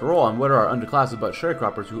tree. After all, and what are our underclasses but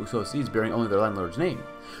sharecroppers who sow seeds bearing only their landlord's name?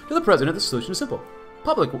 To the President, the solution is simple.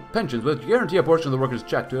 Public pensions which guarantee a portion of the worker's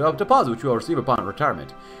check to a deposit which will receive upon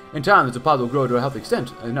retirement. In time, the deposit will grow to a healthy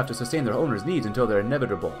extent, enough to sustain their owner's needs until their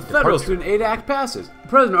inevitable Federal Student Aid Act passes.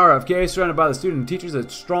 President RFK, surrounded by the student and teachers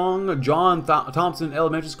at Strong John Thompson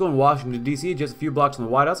Elementary School in Washington, D.C., just a few blocks from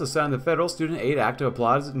the White House, has signed the Federal Student Aid Act to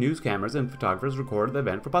applaud as news cameras and photographers record the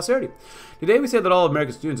event for posterity. Today, we say that all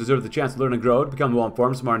American students deserve the chance to learn and grow, to become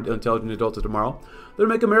well-informed, smart, and intelligent adults of tomorrow. They'll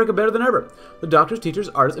make America better than ever. The doctors, teachers,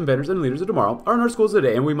 artists, inventors, and leaders of tomorrow are in our schools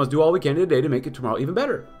today, and we must do all we can today to make it tomorrow even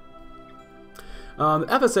better. The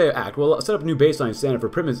FSA Act will set up a new baseline standard for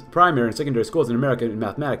primary and secondary schools in America in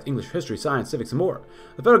mathematics, English, history, science, civics, and more.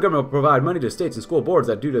 The federal government will provide money to states and school boards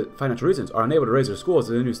that, due to financial reasons, are unable to raise their schools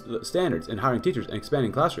to the new standards in hiring teachers and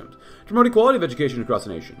expanding classrooms to promote equality of education across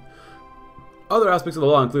the nation. Other aspects of the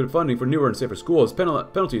law include funding for newer and safer schools,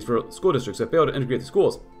 penalties for school districts that fail to integrate the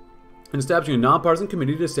schools, and establishing a nonpartisan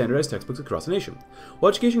committee to standardize textbooks across the nation. While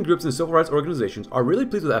education groups and civil rights organizations are really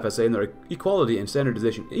pleased with FSA and their equality and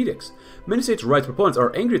standardization edicts, many states' rights proponents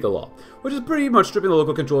are angry at the law, which is pretty much stripping the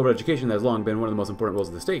local control over education that has long been one of the most important roles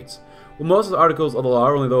of the states. While most of the articles of the law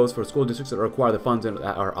are only those for school districts that require the funds and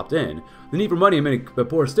are opt-in, the need for money in many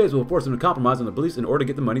poor states will force them to compromise on their beliefs in order to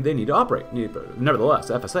get the money they need to operate. Nevertheless,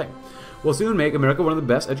 the FSA will soon make America one of the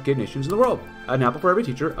best educated nations in the world. An apple for every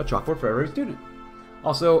teacher, a chalkboard for every student.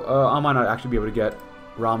 Also, I might not actually be able to get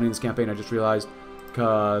Romney in this campaign, I just realized,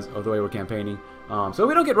 because of the way we're campaigning. So if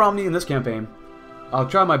we don't get Romney in this campaign, I'll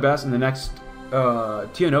try my best in the next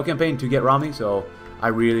TNO campaign to get Romney, so I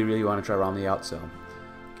really, really want to try Romney out, so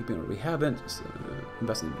keeping it we haven't.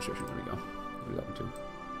 Invest in administration, there we go. Do that one too.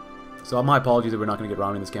 So my apologies that we're not going to get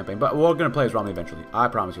Romney in this campaign, but we're going to play as Romney eventually. I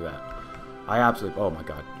promise you that. I absolutely, oh my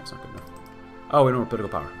god, that's not good enough. Oh, we don't have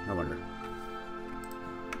political power, no wonder.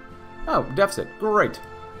 Oh, deficit. Great.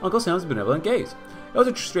 Uncle Sam's benevolent gaze. It was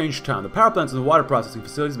a strange time. The power plants and the water processing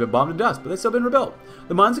facilities had been bombed to dust, but they'd still been rebuilt.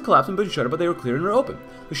 The mines had collapsed and been shuttered, but they were clear and open.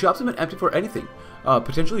 The shops had been empty for anything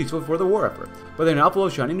potentially useful for the war effort, but they're now full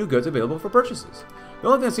of shiny new goods available for purchases. The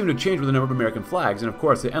only thing that seemed to change were the number of American flags, and of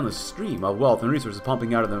course the endless stream of wealth and resources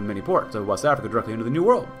pumping out of the many ports of West Africa directly into the New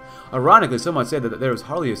World. Ironically, some might say that there was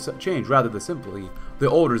hardly a change, rather than simply the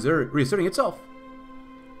old reasserting itself.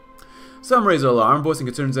 Some raised alarm, voicing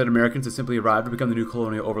concerns that Americans had simply arrived to become the new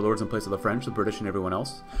colonial overlords in place of the French, the British, and everyone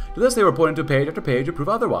else. To this they were pointing to page after page to prove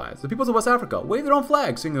otherwise. The peoples of West Africa waved their own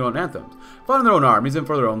flags, singing their own anthems, fought their own armies and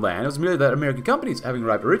for their own land. It was merely that American companies, having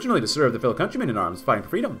arrived originally to serve their fellow countrymen in arms fighting for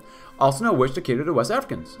freedom, also now wished to cater to West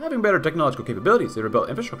Africans. Having better technological capabilities, they rebuilt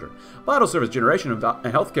infrastructure, vital service generation, and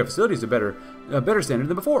healthcare facilities to better standard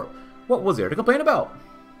than before. What was there to complain about?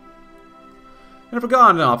 In a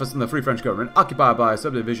forgotten office in the Free French government, occupied by a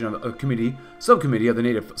subdivision of a subcommittee of the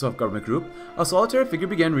Native Self-Government Group, a solitary figure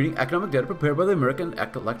began reading economic data prepared by the American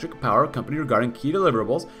Electric Power Company regarding key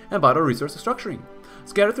deliverables and vital resource structuring.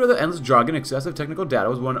 Scattered through the endless jargon, excessive technical data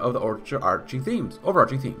was one of the overarching themes,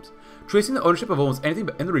 tracing the ownership of almost anything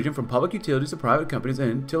in the region from public utilities to private companies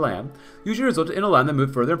and to land, usually resulted in a land that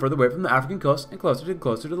moved further and further away from the African coast and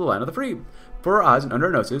closer to the land of the free. For our eyes and under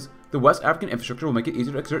our noses, the West African infrastructure will make it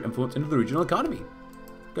easier to exert influence into the regional economy.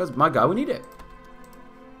 Because, my God, we need it.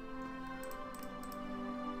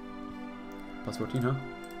 Plus 14, huh?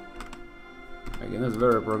 Again, this is a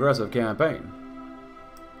very progressive campaign.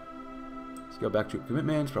 Let's go back to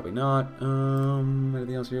commitments. Probably not.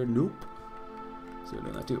 Anything else here? Nope. So we're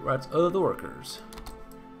doing that too. Rights of the workers.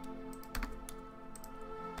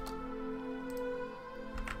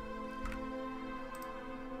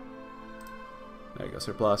 There you go,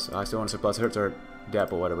 surplus. I still want a surplus. It hurts our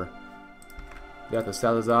debt, but whatever. Death of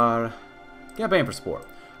Salazar. Campaign for support.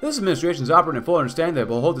 This administration is operating in full understanding that it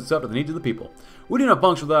will hold itself to the needs of the people. We do not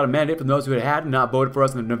function without a mandate from those who had and not voted for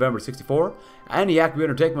us in November '64. Any act we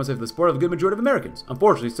undertake must have the support of a good majority of Americans.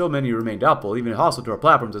 Unfortunately, so many remain doubtful, even hostile to our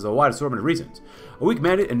platforms, as a wide assortment of reasons. A weak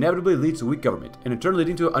mandate inevitably leads to weak government, and in turn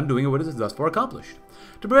leading to undoing of what is thus far accomplished.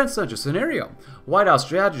 To prevent such a scenario, White House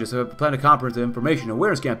strategists have planned a comprehensive information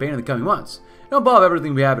awareness campaign in the coming months. It'll involve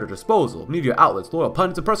everything we have at our disposal: media outlets, loyal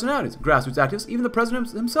pundits and personalities, grassroots activists, even the president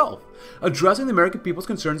himself, addressing the American people's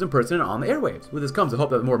concerns in person and on the airwaves. With this comes the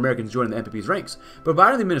hope that more Americans join the NPP's ranks,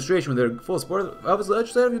 providing the administration with their full support of its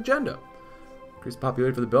legislative agenda. Increase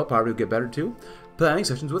popularity for the bill, poverty will get better too. Planning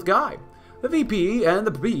sessions with Guy. The VP and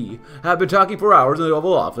the P have been talking for hours in the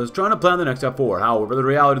Oval Office, trying to plan the next step forward. However, the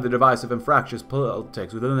reality of the divisive and fractious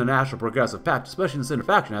politics within the National Progressive Pact, especially in the center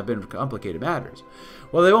faction, have been complicated matters.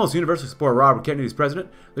 While they almost universally support Robert Kennedy as president,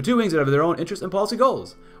 the two wings have their own interests and policy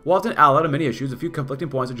goals. While often allied on many issues, a few conflicting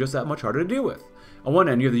points are just that much harder to deal with. On one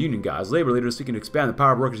end, you have the union guys, labor leaders seeking to expand the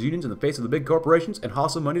power of workers' unions in the face of the big corporations and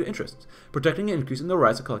hostile moneyed interests, protecting and increasing the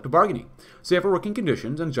rights of collective bargaining, safer working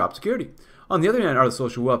conditions, and job security. On the other hand are the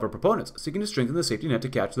social welfare proponents, seeking to strengthen the safety net to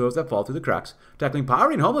catch those that fall through the cracks, tackling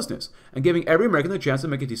poverty and homelessness, and giving every American the chance to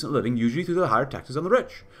make a decent living, usually through the higher taxes on the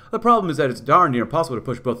rich. The problem is that it's darn near impossible to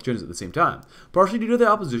push both agendas at the same time, partially due to the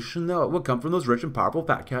opposition that will come from those rich and powerful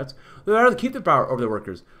fat cats that are to keep their power over their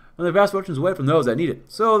workers, and their vast fortunes away from those that need it.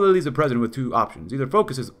 So that leaves the president with two options: either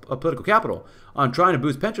focus his political capital on trying to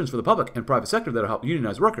boost pensions for the public and private sector that will help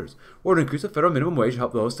unionize workers, or to increase the federal minimum wage to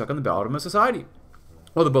help those stuck on the bottom of society.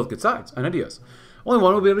 Well, they're both good sides and ideas. Only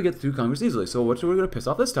one will be able to get through Congress easily, so which are we going to piss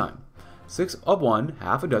off this time? 6 of one,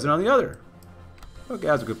 half a dozen on the other. Okay,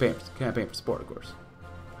 that's a good campaign for support, of course.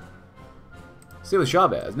 See with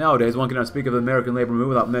Chavez. Nowadays, one cannot speak of the American labor movement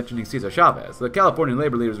without mentioning Cesar Chavez. The Californian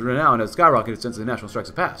labor leader's renown has skyrocketed since the national strikes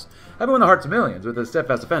have passed, having won the hearts of millions with the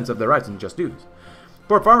steadfast defense of their rights and just dues.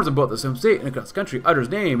 Poor farmers in both the same state and across the country utter his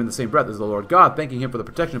name in the same breath as the Lord God, thanking him for the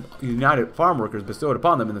protection of united farm workers bestowed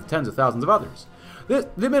upon them and the tens of thousands of others. The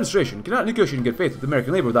administration cannot negotiate in good faith with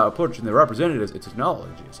American labor without approaching their representatives its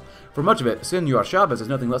technologies. For much of it, Senor Chavez is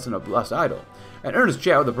nothing less than a blessed idol. An earnest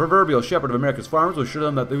chat with the proverbial shepherd of America's farmers will assure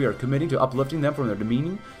them that we are committing to uplifting them from their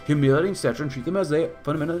demeaning, humiliating stature and treat them as they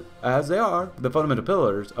are, the fundamental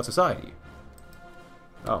pillars of society.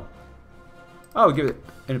 Oh. Oh, we give it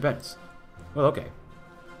independence. Well, okay.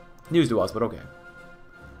 News to us, but okay.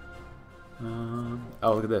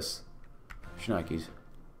 Oh, look at this. Schnikes.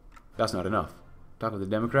 That's not enough. Talk with the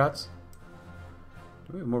Democrats.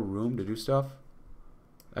 Do we have more room to do stuff?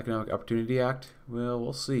 Economic Opportunity Act? Well,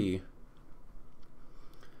 we'll see.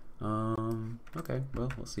 Okay,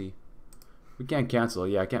 well, we'll see. We can't cancel.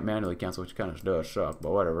 Yeah, I can't manually cancel, which kind of does suck,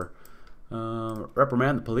 but whatever.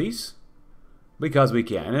 Reprimand the police? Because we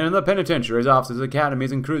can. And in the penitentiaries, offices,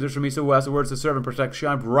 academies, and cruisers from east to west, the words to serve and protect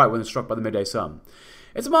shine bright when struck by the midday sun.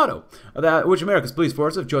 It's a motto that which America's police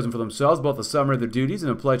forces have chosen for themselves, both a summary of their duties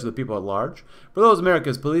and a pledge to the people at large. For those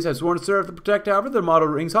America's police have sworn to serve to protect, however, their motto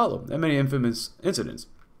rings hollow, and many infamous incidents.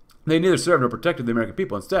 They neither served nor protected the American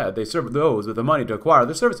people. Instead, they served those with the money to acquire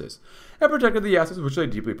their services, and protected the assets which they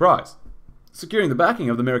deeply prize. Securing the backing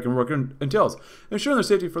of the American worker entails ensuring their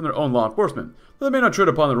safety from their own law enforcement. Though they may not tread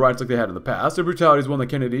upon their rights like they had in the past, their brutality is one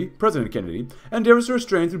that President Kennedy, endeavors to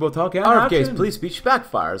restrain through both talk and action. RFK's police speech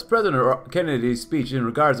backfires. President Kennedy's speech in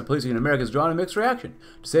regards to policing in America has drawn a mixed reaction,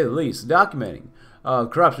 to say the least. Documenting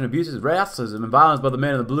corruption, abuses, racism, and violence by the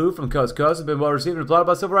men in the blue from coast to coast have been well received and applauded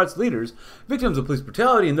by civil rights leaders, victims of police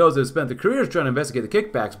brutality, and those that have spent their careers trying to investigate the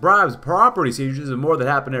kickbacks, bribes, property seizures, and more that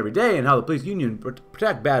happen every day, and how the police union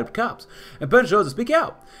protect bad cops and punish those that speak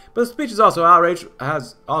out. But the speech has also outraged from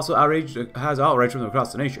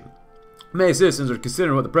across the nation. Many citizens are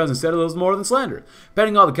considering what the president said a little more than slander,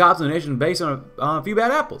 petting all the cops in the nation based on a few bad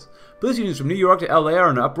apples. Police unions from New York to LA are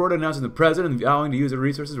in an uproar announcing the president and vowing to use their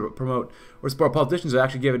resources to promote or support politicians that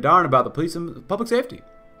actually give a darn about the police and public safety.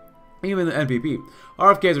 Even the NPP.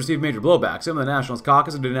 RFK has received major blowback. Some of the Nationalist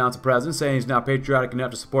caucus have denounced the president, saying he's not patriotic enough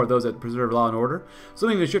to support those that preserve law and order. Some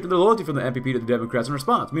even shifted their loyalty from the NPP to the Democrats in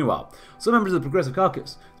response. Meanwhile, some members of the Progressive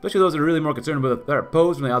Caucus, especially those that are really more concerned about that are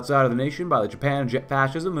opposed from the outside of the nation by the Japan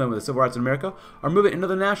fascism and with the civil rights in America, are moving into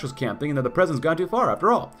the Nationalist camp, thinking that the president's gone too far.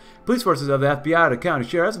 After all, police forces of the FBI and the county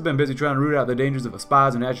sheriffs have been busy trying to root out the dangers of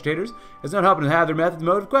spies and agitators. It's not helping to have their methods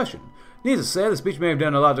mode of question. Needless to say, the speech may have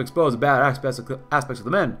done a lot to expose the bad aspects of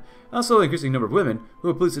the men, and also the increasing number of women who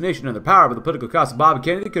will police the nation and their power, but the political cost of Bobby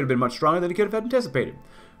Kennedy could have been much stronger than he could have anticipated.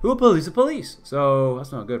 Who will police the police? So,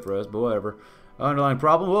 that's not good for us, but whatever. Underlying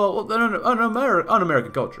problem? Well,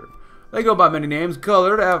 un-American culture. They go by many names: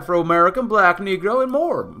 colored, Afro-American, black, Negro, and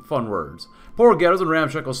more fun words. Poor ghettos and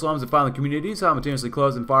ramshackle slums define the communities, simultaneously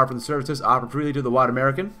closed and far from the services offered freely to the white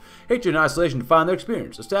American. Hatred and isolation define their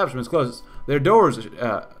experience. Establishments close their doors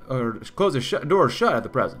doors shut at the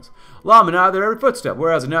presence. Lawmen are there every footstep,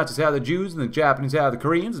 whereas the Nazis have the Jews and the Japanese have the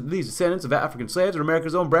Koreans. These descendants of African slaves are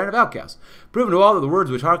America's own brand of outcasts, proving to all that the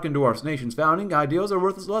words which hearken to our nation's founding ideals are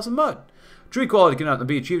worthless less than mud. True equality cannot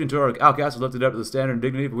be achieved until our outcasts are lifted up to the standard and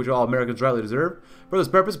dignity for which all Americans rightly deserve. For this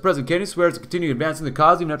purpose, President Kennedy swears to continue advancing the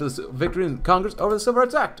cause even after the victory in Congress over the Civil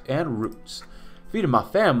Rights Act and roots. Feeding my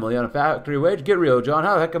family on a factory wage? Get real, John.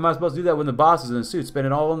 How the heck am I supposed to do that when the boss is in a suit,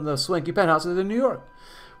 spending all in the swanky penthouses in New York?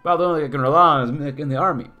 Well, the only thing I can rely on is in the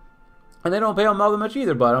army. And they don't pay him all that much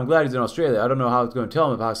either, but I'm glad he's in Australia. I don't know how it's going to tell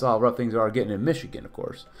him if I saw how rough things are getting in Michigan, of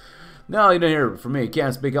course. No, you didn't hear it from me.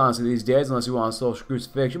 Can't speak honestly these days unless you want a social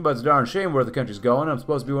crucifixion, but it's a darn shame where the country's going. I'm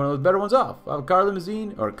supposed to be one of those better ones off. I have a car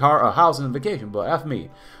limousine, or a house and a vacation, but F me.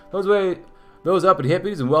 Those uppity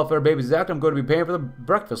hippies and welfare babies act, I'm going to be paying for the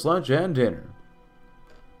breakfast, lunch, and dinner.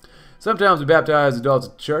 Sometimes we baptize adults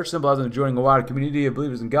at church, symbolizing joining a wider community of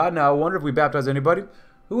believers in God. Now, I wonder if we baptize anybody,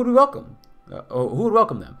 who would we welcome? Who would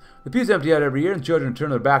welcome them? The pews empty out every year, and children turn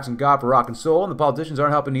their backs on God for rock and soul, and the politicians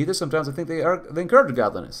aren't helping either. Sometimes I think they encourage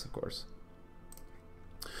godliness, of course.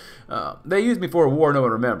 They used me for a war no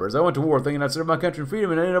one remembers. I went to war thinking I'd serve my country in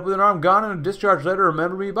freedom and ended up with an arm gone and a discharge letter to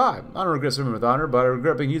remember me by. I don't regret serving with honor, but I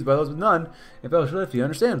regret being used by those with none. If Ellis Lifty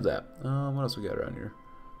understands that. What else we got around here?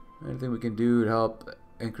 Anything we can do to help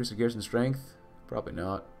increase the garrison's strength? Probably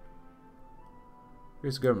not.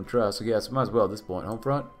 Increase the government trust, I guess. Might as well at this point. Home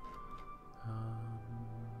front?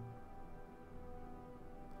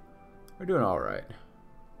 We're doing alright.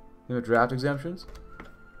 Limit draft exemptions?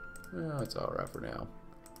 That's alright for now.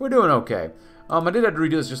 We're doing okay. I did have to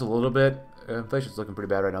redo this just a little bit. Inflation's looking pretty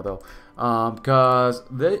bad right now, though. Because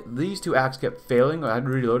these two acts kept failing. I had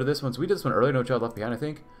to reload this one. So we did this one earlier, No Child Left Behind, I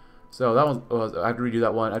think. So that one was, I had to redo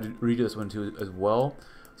that one. I had to redo this one too as well.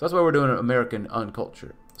 So that's why we're doing American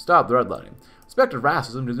unculture. Stop the redlining. Spectre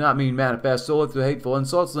racism does not mean manifest solely through hateful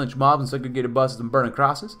insults, lynch mobs, and segregated buses and burning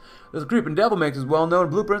crosses. This creeping devil makes his well-known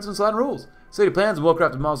blueprints and sliding rules. City plans and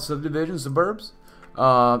well-crafted models of subdivisions, suburbs,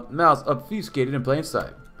 mouths obfuscated in plain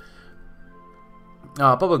sight.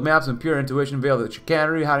 Public maps and pure intuition veil the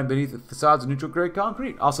chicanery hiding beneath the facades of neutral grade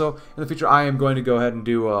concrete. Also, in the future, I am going to go ahead and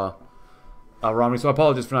do Romney, so I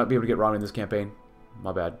apologize for not being able to get Romney in this campaign.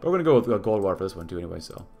 My bad. But we're going to go with Goldwater for this one, too, anyway,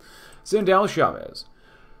 so. Sitting down with Chavez.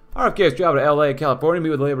 RFK has traveled to LA, California, to meet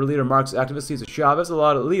with labor leader Marxist activist Cesar Chavez, a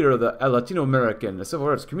leader of the Latino American civil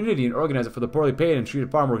rights community and organizer for the poorly paid and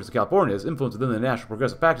treated farm workers of California. His influence within the National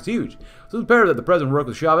Progressive Pact is huge. So it's imperative that the president work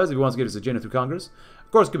with Chavez if he wants to get his agenda through Congress.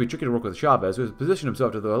 Of course, it could be tricky to work with Chavez, who has positioned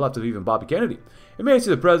himself to the left of even Bobby Kennedy. It may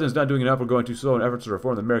seem the president is not doing enough or going too slow in efforts to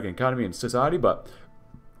reform the American economy and society, but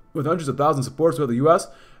with hundreds of thousands of supporters throughout the U.S.,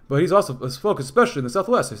 but he's also focused especially in the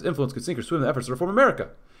Southwest. His influence could sink or swim in the efforts to reform America.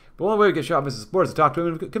 But one way to get Chavez's support is to talk to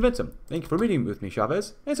him and convince him. Thank you for meeting with me,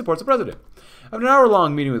 Chavez, and supports the president. After an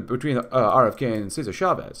hour-long meeting between RFK and Cesar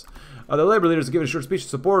Chavez, the labor leaders have given a short speech to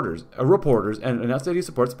supporters, reporters, and announced that he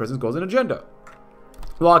supports the president's goals and agenda.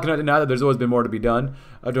 While I cannot deny that there's always been more to be done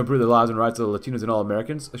to improve the lives and rights of the Latinos and all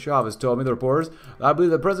Americans, Chavez told me, the reporters, I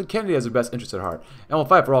believe that President Kennedy has their best interests at heart and will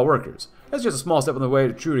fight for all workers. That's just a small step on the way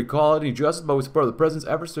to true equality and justice, but we support the president's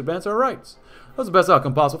efforts to advance our rights. That was the best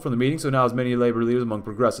outcome possible from the meeting, so now as many labor leaders among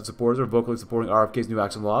progressive supporters are vocally supporting RFK's new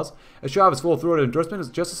action laws, as Chavez's full-throated endorsement is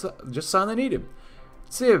just a sign they need him.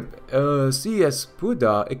 Si es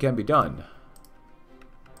pueda, it can be done.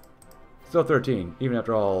 Still 13, even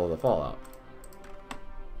after all the fallout.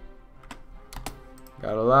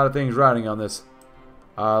 Got a lot of things riding on this.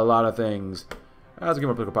 A lot of things. Let's get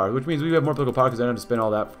more political power, which means we have more political power because I don't have to spend all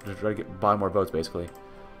that to try to buy more votes, basically.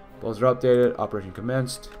 Polls are updated. Operation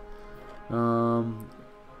commenced.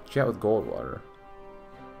 Chat with Goldwater.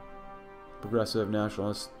 Progressive,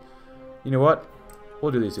 nationalist. You know what?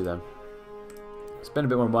 We'll do these two then. Spend a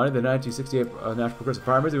bit more money. The 1968 National Progressive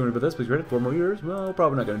Primaries. We're going to do this. Please ready? 4 more years? Well,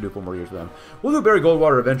 probably not going to do 4 more years for them. We'll do Barry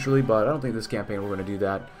Goldwater eventually, but I don't think this campaign we're going to do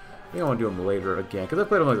that. I don't want to do them later again, because I've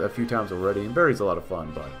played them like a few times already, and Barry's a lot of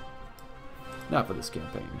fun, but not for this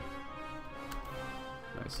campaign.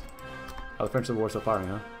 Nice. Oh, the French Civil War still firing,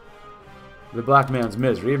 huh? The black man's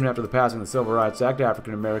misery, even after the passing of the Civil Rights Act,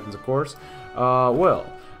 African Americans, of course, will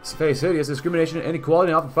face hideous discrimination and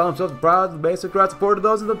inequality and often find themselves proud of the basic rights afforded to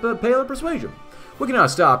those of the paler persuasion. We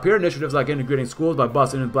cannot stop here. Initiatives like integrating schools by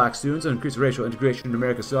busing in black students and increasing racial integration in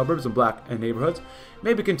America's suburbs and black neighborhoods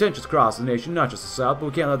may be contentious across the nation, not just the South, but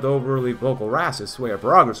we can't let the overly vocal racists sway our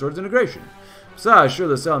progress towards integration. Besides, sure,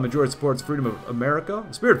 the silent majority supports freedom of America,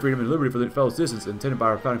 the spirit of freedom and liberty for the fellow citizens intended by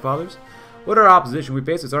our founding fathers. Whatever opposition we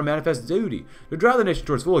face, it's our manifest duty to drive the nation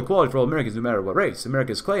towards full equality for all Americans no matter what race.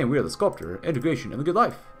 America's claim, we are the sculptor, integration, and the good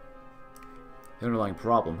life. The underlying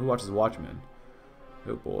problem. Who watches Watchmen?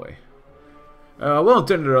 Oh boy. Well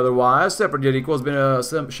intended or otherwise, separate yet equal has been a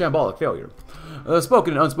shambolic failure.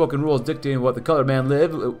 Spoken and unspoken rules dictating what the colored man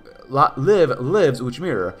lives which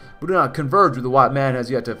mirror, but do not converge with the white man has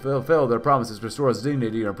yet to fulfill their promises to restore his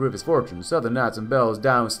dignity and improve his fortune. Southern knights and belles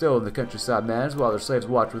down still in the countryside manners, while their slaves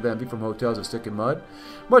watch with envy from hotels of stick and mud.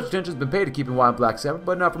 Much attention has been paid to keeping white and black separate,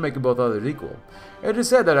 but not for making both others equal. It is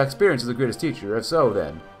said that experience is the greatest teacher. If so,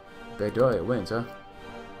 then, Bedoya wins, huh?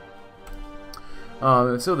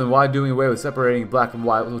 So then why doing away with separating black from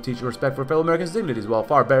white will teach respect for fellow Americans' dignities, while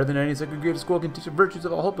far better than any segregated school can teach the virtues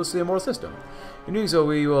of a hopelessly immoral system. In doing so,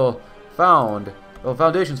 we will found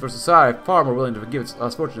foundations for society far more willing to give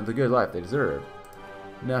us fortune the good life they deserve.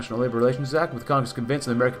 National Labor Relations Act, with Congress convinced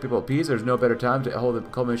and the American people at peace, there's no better time to hold the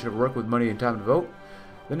culmination of work with money and time to vote.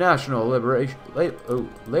 The National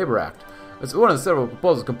Labor Act. It's one of the several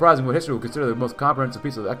proposals comprising what history will consider the most comprehensive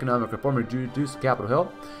piece of economic reform to reduce Capitol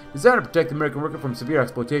Hill. Designed to protect the American worker from severe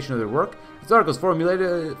exploitation of their work, its articles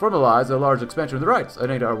formalize a large expansion of the rights, an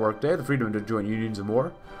 8-hour workday, the freedom to join unions, and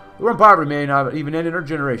more. The war on poverty may not even end in our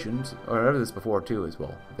generations, or ever this before too as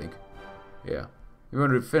well, I think. Yeah. If you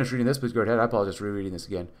want to finish reading this, please go ahead. I apologize for rereading this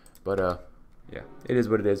again. But, yeah, it is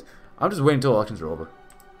what it is. I'm just waiting until elections are over.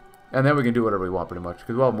 And then we can do whatever we want, pretty much,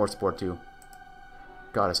 because we'll have more support too.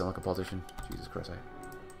 God, I sound like a politician. Jesus Christ,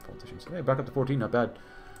 politicians. Hey, back up to 14, not bad.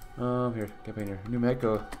 Here, campaign here. New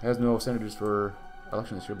Mexico has no senators for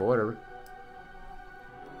election this year, but whatever.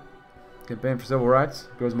 Campaign for civil rights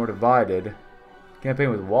grows more divided. Campaign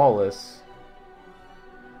with Wallace.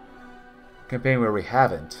 Campaign where we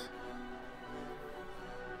haven't.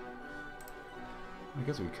 I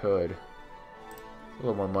guess we could. A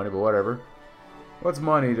little more money, but whatever. What's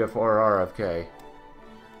money for RFK?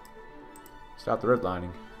 Stop the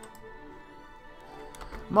redlining.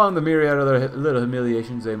 Among the myriad other little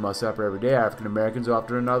humiliations they must suffer every day, African Americans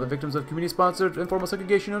often are the victims of community-sponsored informal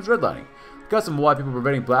segregation and redlining. The custom of white people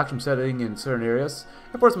preventing blacks from settling in certain areas,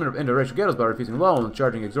 enforcement of interracial ghettos by refusing loans,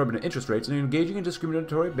 charging exorbitant interest rates, and engaging in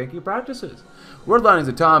discriminatory banking practices. Redlining is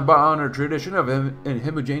a time-honored tradition of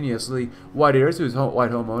homogeneously white areas whose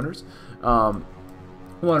white homeowners want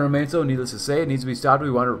to remain so. Needless to say, it needs to be stopped if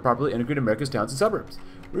we want to properly integrate America's towns and suburbs.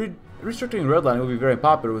 Restricting redlining will be very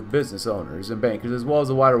popular with business owners and bankers, as well as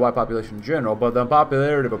the wider white population in general, but the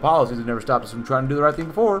unpopularity of our policies has never stopped us from trying to do the right thing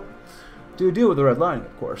before. To deal with the redlining,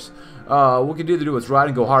 of course. We could either do what's right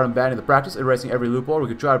and go hard on banning the practice, erasing every loophole, or we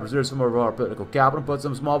could try to preserve some of our political capital and put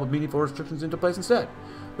some small but meaningful restrictions into place instead.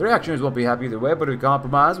 The reactionaries won't be happy either way, but if we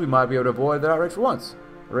compromise, we might be able to avoid that outrage for once.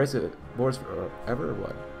 Erase it boards forever or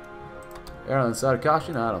what? Err on the side of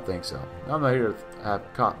caution? I don't think so. I'm not here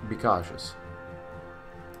to be cautious.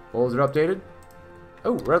 Polls are updated.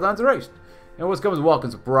 Oh, red lines erased. And what's come as a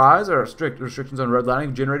welcome surprise are strict restrictions on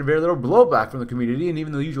redlining generated very little blowback from the community, and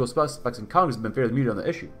even the usual suspects in Congress have been fairly muted on the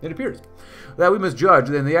issue. It appears that we must judge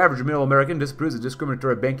that the average middle American disapproves of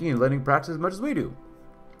discriminatory banking and lending practices as much as we do.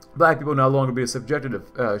 Black people no longer be subjected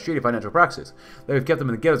to shady financial practices. They have kept them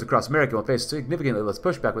in the ghettos across America and will face significantly less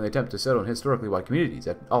pushback when they attempt to settle in historically white communities.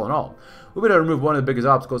 All in all, we've been able to remove one of the biggest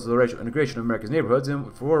obstacles to the racial integration of America's neighborhoods,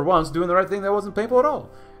 and for once doing the right thing that wasn't painful at all.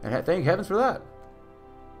 And thank heavens for that.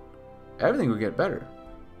 Everything will get better.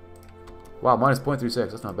 Wow, minus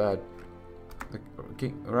 0.36. That's not bad.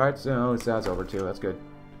 Alright, so that's over too. That's good.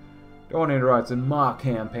 Don't want any rights in mock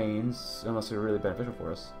campaigns unless they're really beneficial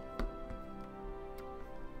for us.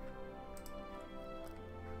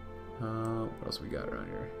 What else we got around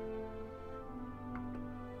here?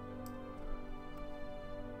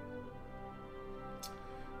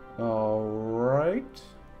 Alright.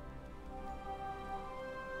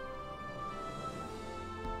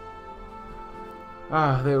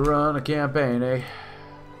 They run a campaign, eh?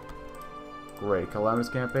 Great. Calamitous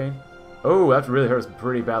campaign. Oh, that really hurts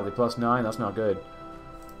pretty badly. +9. That's not good.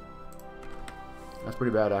 That's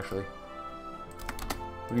pretty bad, actually.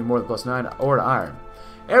 We need more than +9 or to iron.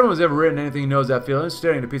 Everyone who's ever written anything knows that feeling,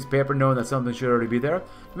 staring at a piece of paper knowing that something should already be there.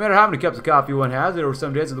 No matter how many cups of coffee one has, there were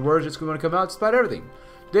some days that the words just going to come out despite everything.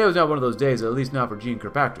 Today was not one of those days, at least not for Jean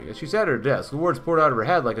Kirkpatrick. As she sat at her desk, the words poured out of her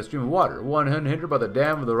head like a stream of water, one unhindered by the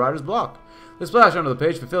dam of the writer's block. They splashed onto the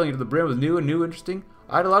page, fulfilling it to the brim with new, interesting,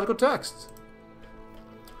 ideological texts.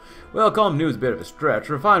 Well, calm new is a bit of a stretch.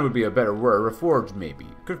 Refined would be a better word. Reforged, maybe.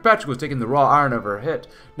 Kirkpatrick was taking the raw iron of her hit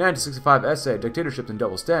 1965 essay, Dictatorships and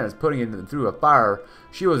Double Standards, putting it through a fire.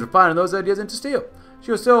 She was refining those ideas into steel.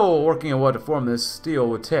 She was still working on what form this steel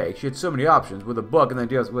would take. She had so many options, with a book and the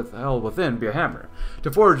ideas held within be a hammer.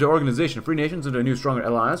 To forge the organization of free nations into a new, stronger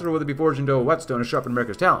alliance, or would it be forged into a whetstone to sharpen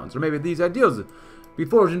America's talons? Or maybe these ideals be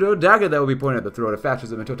forged into a dagger that would be pointed at the throat of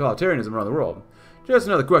fascism and totalitarianism around the world. Just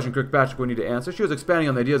another question Kirkpatrick would need to answer. She was expanding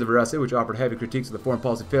on the ideas of her essay, which offered heavy critiques of the foreign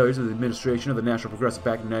policy failures of the administration of the National Progressive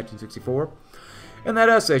Pact in 1964. In that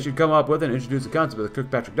essay, she'd come up with and introduce the concept of the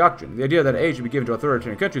Kirkpatrick Doctrine, the idea that aid should be given to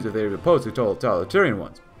authoritarian countries if they are opposed to totalitarian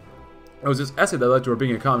ones. It was this essay that led to her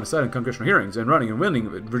being a common side in congressional hearings and running and winning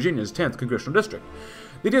Virginia's 10th congressional district.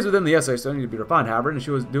 The ideas within the essay still needed to be refined, however, and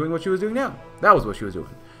she was doing what she was doing now. That was what she was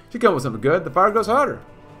doing. She'd come up with something good. The fire goes harder.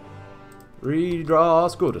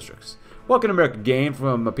 Redraw school districts. What can America gain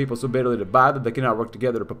from a people so bitterly divided that they cannot work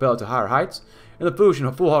together to propel it to higher heights? And the foolish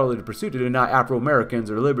and foolhardily pursuit to deny Afro-Americans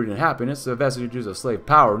their liberty and happiness, the vestiges of slave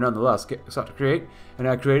power nonetheless sought to create, and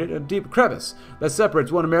had created, a deep crevice that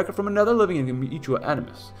separates one America from another, living in mutual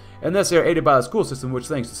animus. And thus they are aided by the school system, which,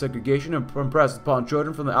 thanks to segregation, impresses upon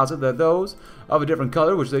children from the outset that those of a different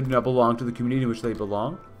color, which they do not belong to the community in which they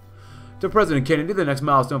belong. To President Kennedy, the next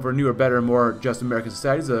milestone for a newer, better, and more just American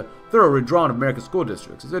society is a thorough redrawing of American school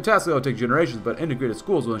districts. It's a task that will take generations, but integrated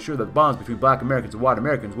schools will ensure that the bonds between black Americans and white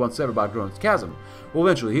Americans, once severed by a growing chasm, will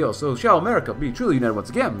eventually heal. So shall America be truly united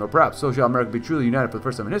once again, or perhaps so shall America be truly united for the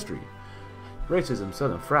first time in history. Racism,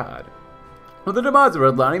 Southern fried. With the demise of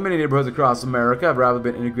redlining, many neighborhoods across America have rather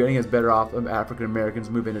been integrating as better off African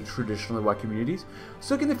Americans move into traditionally white communities,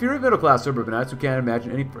 stoking the fury of middle-class suburbanites who can't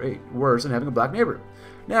imagine any worse than having a black neighbor.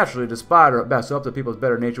 Naturally, despite our best hope that people's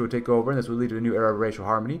better nature would take over and this would lead to a new era of racial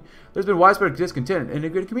harmony, there's been widespread discontent in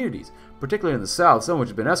integrated communities, particularly in the South, some of which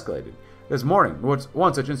has been escalated. This morning,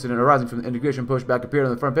 one such incident arising from the integration pushback appeared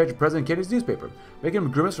on the front page of President Kennedy's newspaper, making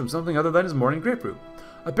him grimace from something other than his morning grapefruit.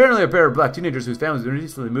 Apparently, a pair of black teenagers whose families had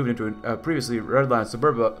recently moved into a previously red-lined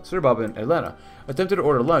suburb in Atlanta attempted to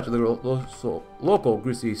order lunch at the local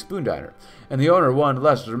greasy spoon diner, and the owner, one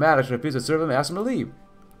less dramatic, refused to serve him and asked him to leave.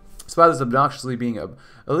 Despite this obnoxiously being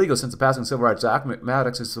illegal since the passing Civil Rights Act,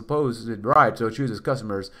 Maddox's supposed right to choose his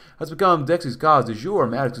customers has become Dixie's cause du jour.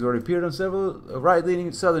 Maddox has already appeared on several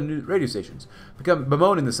right-leaning southern radio stations,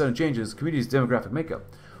 bemoaning the sudden change in his community's demographic makeup.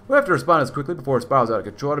 We have to respond as quickly before it spirals out of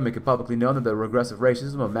control to make it publicly known that the regressive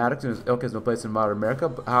racism of Maddox and his ilk has no place in modern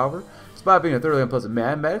America. However, despite being a thoroughly unpleasant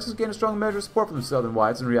man, Maddox has gained a strong measure of support from the southern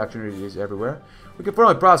whites and reactionaries everywhere. We could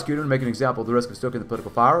formally prosecute him and make an example of the risk of stoking the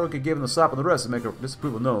political fire, or we could give him a slap on the wrist and make our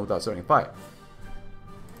disapproval known without starting a fight.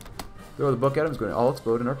 Throw the book at him, it's going to all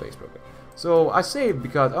explode in our face, broken. So I saved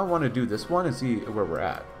because I want to do this one and see where we're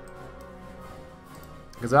at.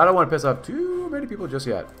 Because I don't want to piss off too many people just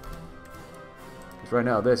yet. Because right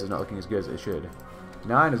now this is not looking as good as it should.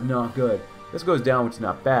 9 is not good. This goes down, which is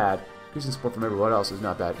not bad. Increasing support from everyone else is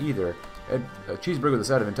not bad either. A cheeseburger with a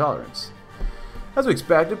side of intolerance. As we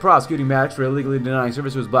expected, prosecuting Maddox for illegally denying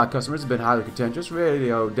service to his black customers has been highly contentious.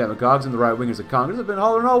 Radio demagogues and the right-wingers of Congress have been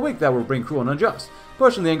hollering all week that we're being cruel and unjust,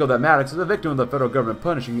 pushing the angle that Maddox is a victim of the federal government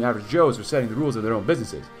punishing average Joes for setting the rules of their own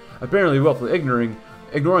businesses, apparently willfully ignoring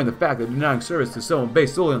the fact that denying service to someone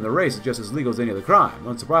based solely on the race is just as legal as any other crime.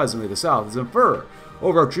 Unsurprisingly, the South is in furor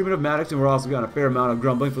over our treatment of Maddox, and we're also getting a fair amount of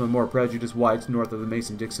grumbling from the more prejudiced whites north of the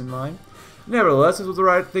Mason-Dixon line. Nevertheless, this was the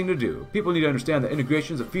right thing to do. People need to understand that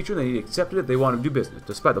integration is a feature and they need to accept it if they want to do business,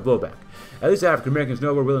 despite the blowback. At least African Americans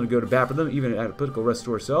know we're willing to go to bat for them, even at a political risk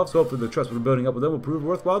to ourselves, so hopefully the trust we're building up with them will prove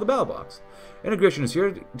worthwhile the ballot box. Integration is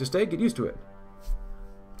here to stay, get used to it.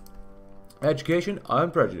 Education,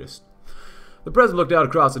 unprejudiced. The president looked out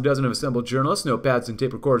across a dozen of assembled journalists, notepads and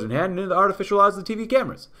tape recorders in hand, and into the artificial eyes of the TV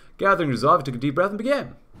cameras. Gathering resolve, he took a deep breath and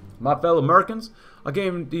began. My fellow Americans, I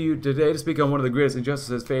came to you today to speak on one of the greatest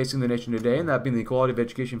injustices facing the nation today, and that being the equality of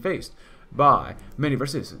education faced by many of our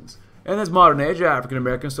citizens. In this modern age, African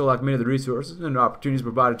Americans still lack many of the resources and opportunities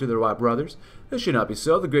provided to their white brothers. This should not be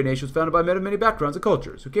so. The great nation was founded by men of many backgrounds and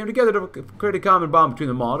cultures, who came together to create a common bond between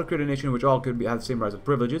them all, to create a nation in which all could have the same rights and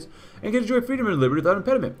privileges, and could enjoy freedom and liberty without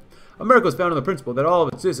impediment. America was founded on the principle that all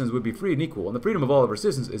of its citizens would be free and equal, and the freedom of all of our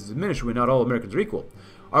citizens is diminished when not all Americans are equal.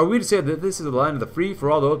 Are we to say that this is the land of the free for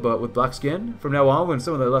all those but with black skin? From now on, when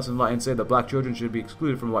some of the less enlightened say that black children should be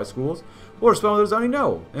excluded from white schools, we'll respond with those only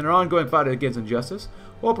no. In our ongoing fight against injustice,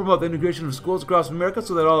 we'll promote the integration of schools across America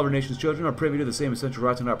so that all of our nation's children are privy to the same essential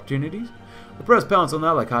rights and opportunities. The press pounced on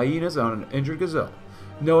that like hyenas on an injured gazelle.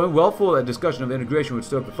 Knowing well full that discussion of integration would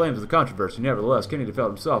stoke the flames of the controversy, nevertheless, Kennedy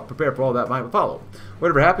felt himself prepared for all that might follow.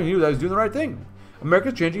 Whatever happened, he knew that he was doing the right thing.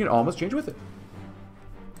 America's changing and all must change with it.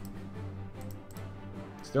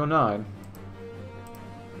 Still 9.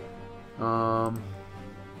 Alright,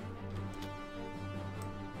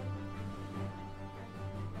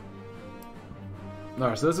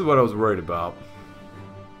 so this is what I was worried about.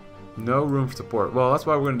 No room for support. Well, that's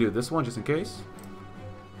why we're going to do this one, just in case.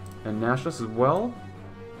 And nationalists as well.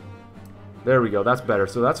 There we go, that's better.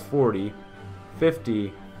 So that's 40.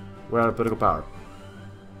 50. We're out of political power.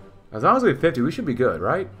 As long as we have 50, we should be good,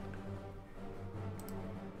 right?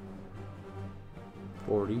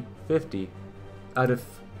 40. 50. Out of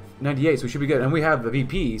 98, so we should be good. And we have the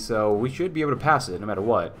VP, so we should be able to pass it no matter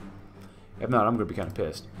what. If not, I'm going to be kind of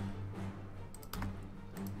pissed.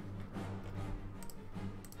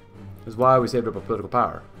 This is why we saved up our political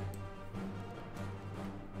power.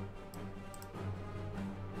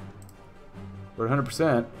 We're at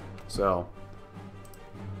 100%, so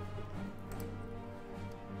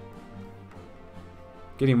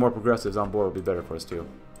getting more progressives on board will be better for us too.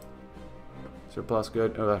 Surplus,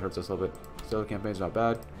 good. Oh, that hurts us a little bit. Still, the campaign's not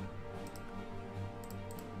bad.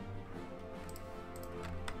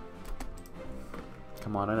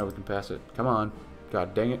 Come on, I know we can pass it. Come on.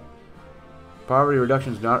 God dang it. Poverty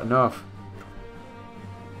reduction is not enough.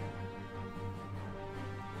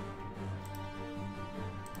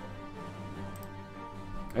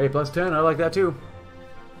 Hey, plus 10, I like that too.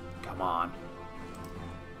 Come on.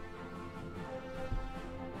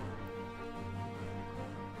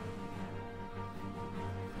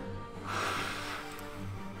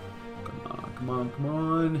 Come on, come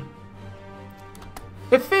on.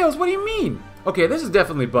 It fails, what do you mean? Okay, this is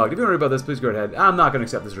definitely bugged. If you want to read about this, please go ahead. I'm not going to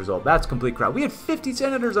accept this result. That's complete crap. We had 50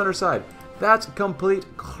 senators on our side. That's complete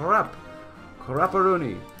crap.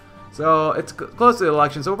 Crapperoonie. So, it's close to the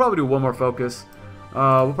election, so we'll probably do one more focus.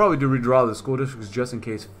 We'll probably do redraw the school districts just in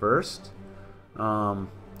case first.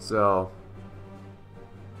 So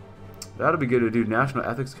that'll be good to do. National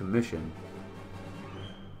Ethics Commission.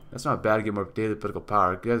 That's not bad to get more daily political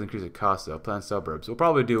power. It does increase the cost though. Planned suburbs. We'll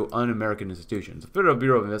probably do un-American institutions. The Federal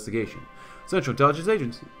Bureau of Investigation. Central Intelligence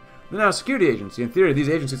Agency. The National Security Agency. In theory, these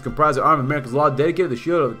agencies comprise the arm of America's law dedicated to the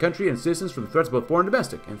shield of the country and citizens from threats both foreign and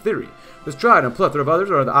domestic. In theory, this tried and a plethora of others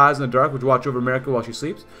are the eyes in the dark which watch over America while she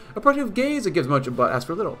sleeps, a protective gaze that gives much but asks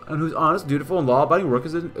for little, and whose honest, dutiful, and law-abiding work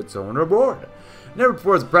is its own reward. Never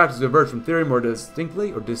before has the practice diverged from theory more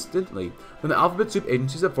distinctly than the alphabet soup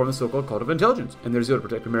agencies that form the so-called cult of intelligence, and their zeal to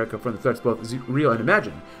protect America from the threats both real and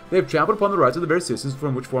imagined. They have trampled upon the rights of the very citizens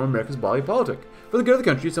from which form America's body politic. For the good of the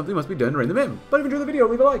country, something must be done to rein them in. But if you enjoyed the video,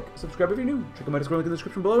 leave a like, subscribe if you're new, check out my Discord link in the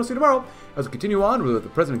description below, and see you tomorrow as we continue on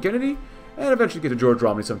with President Kennedy, and eventually get to George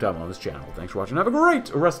Romney sometime on this channel. Thanks for watching, have a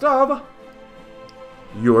great rest of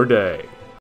your day.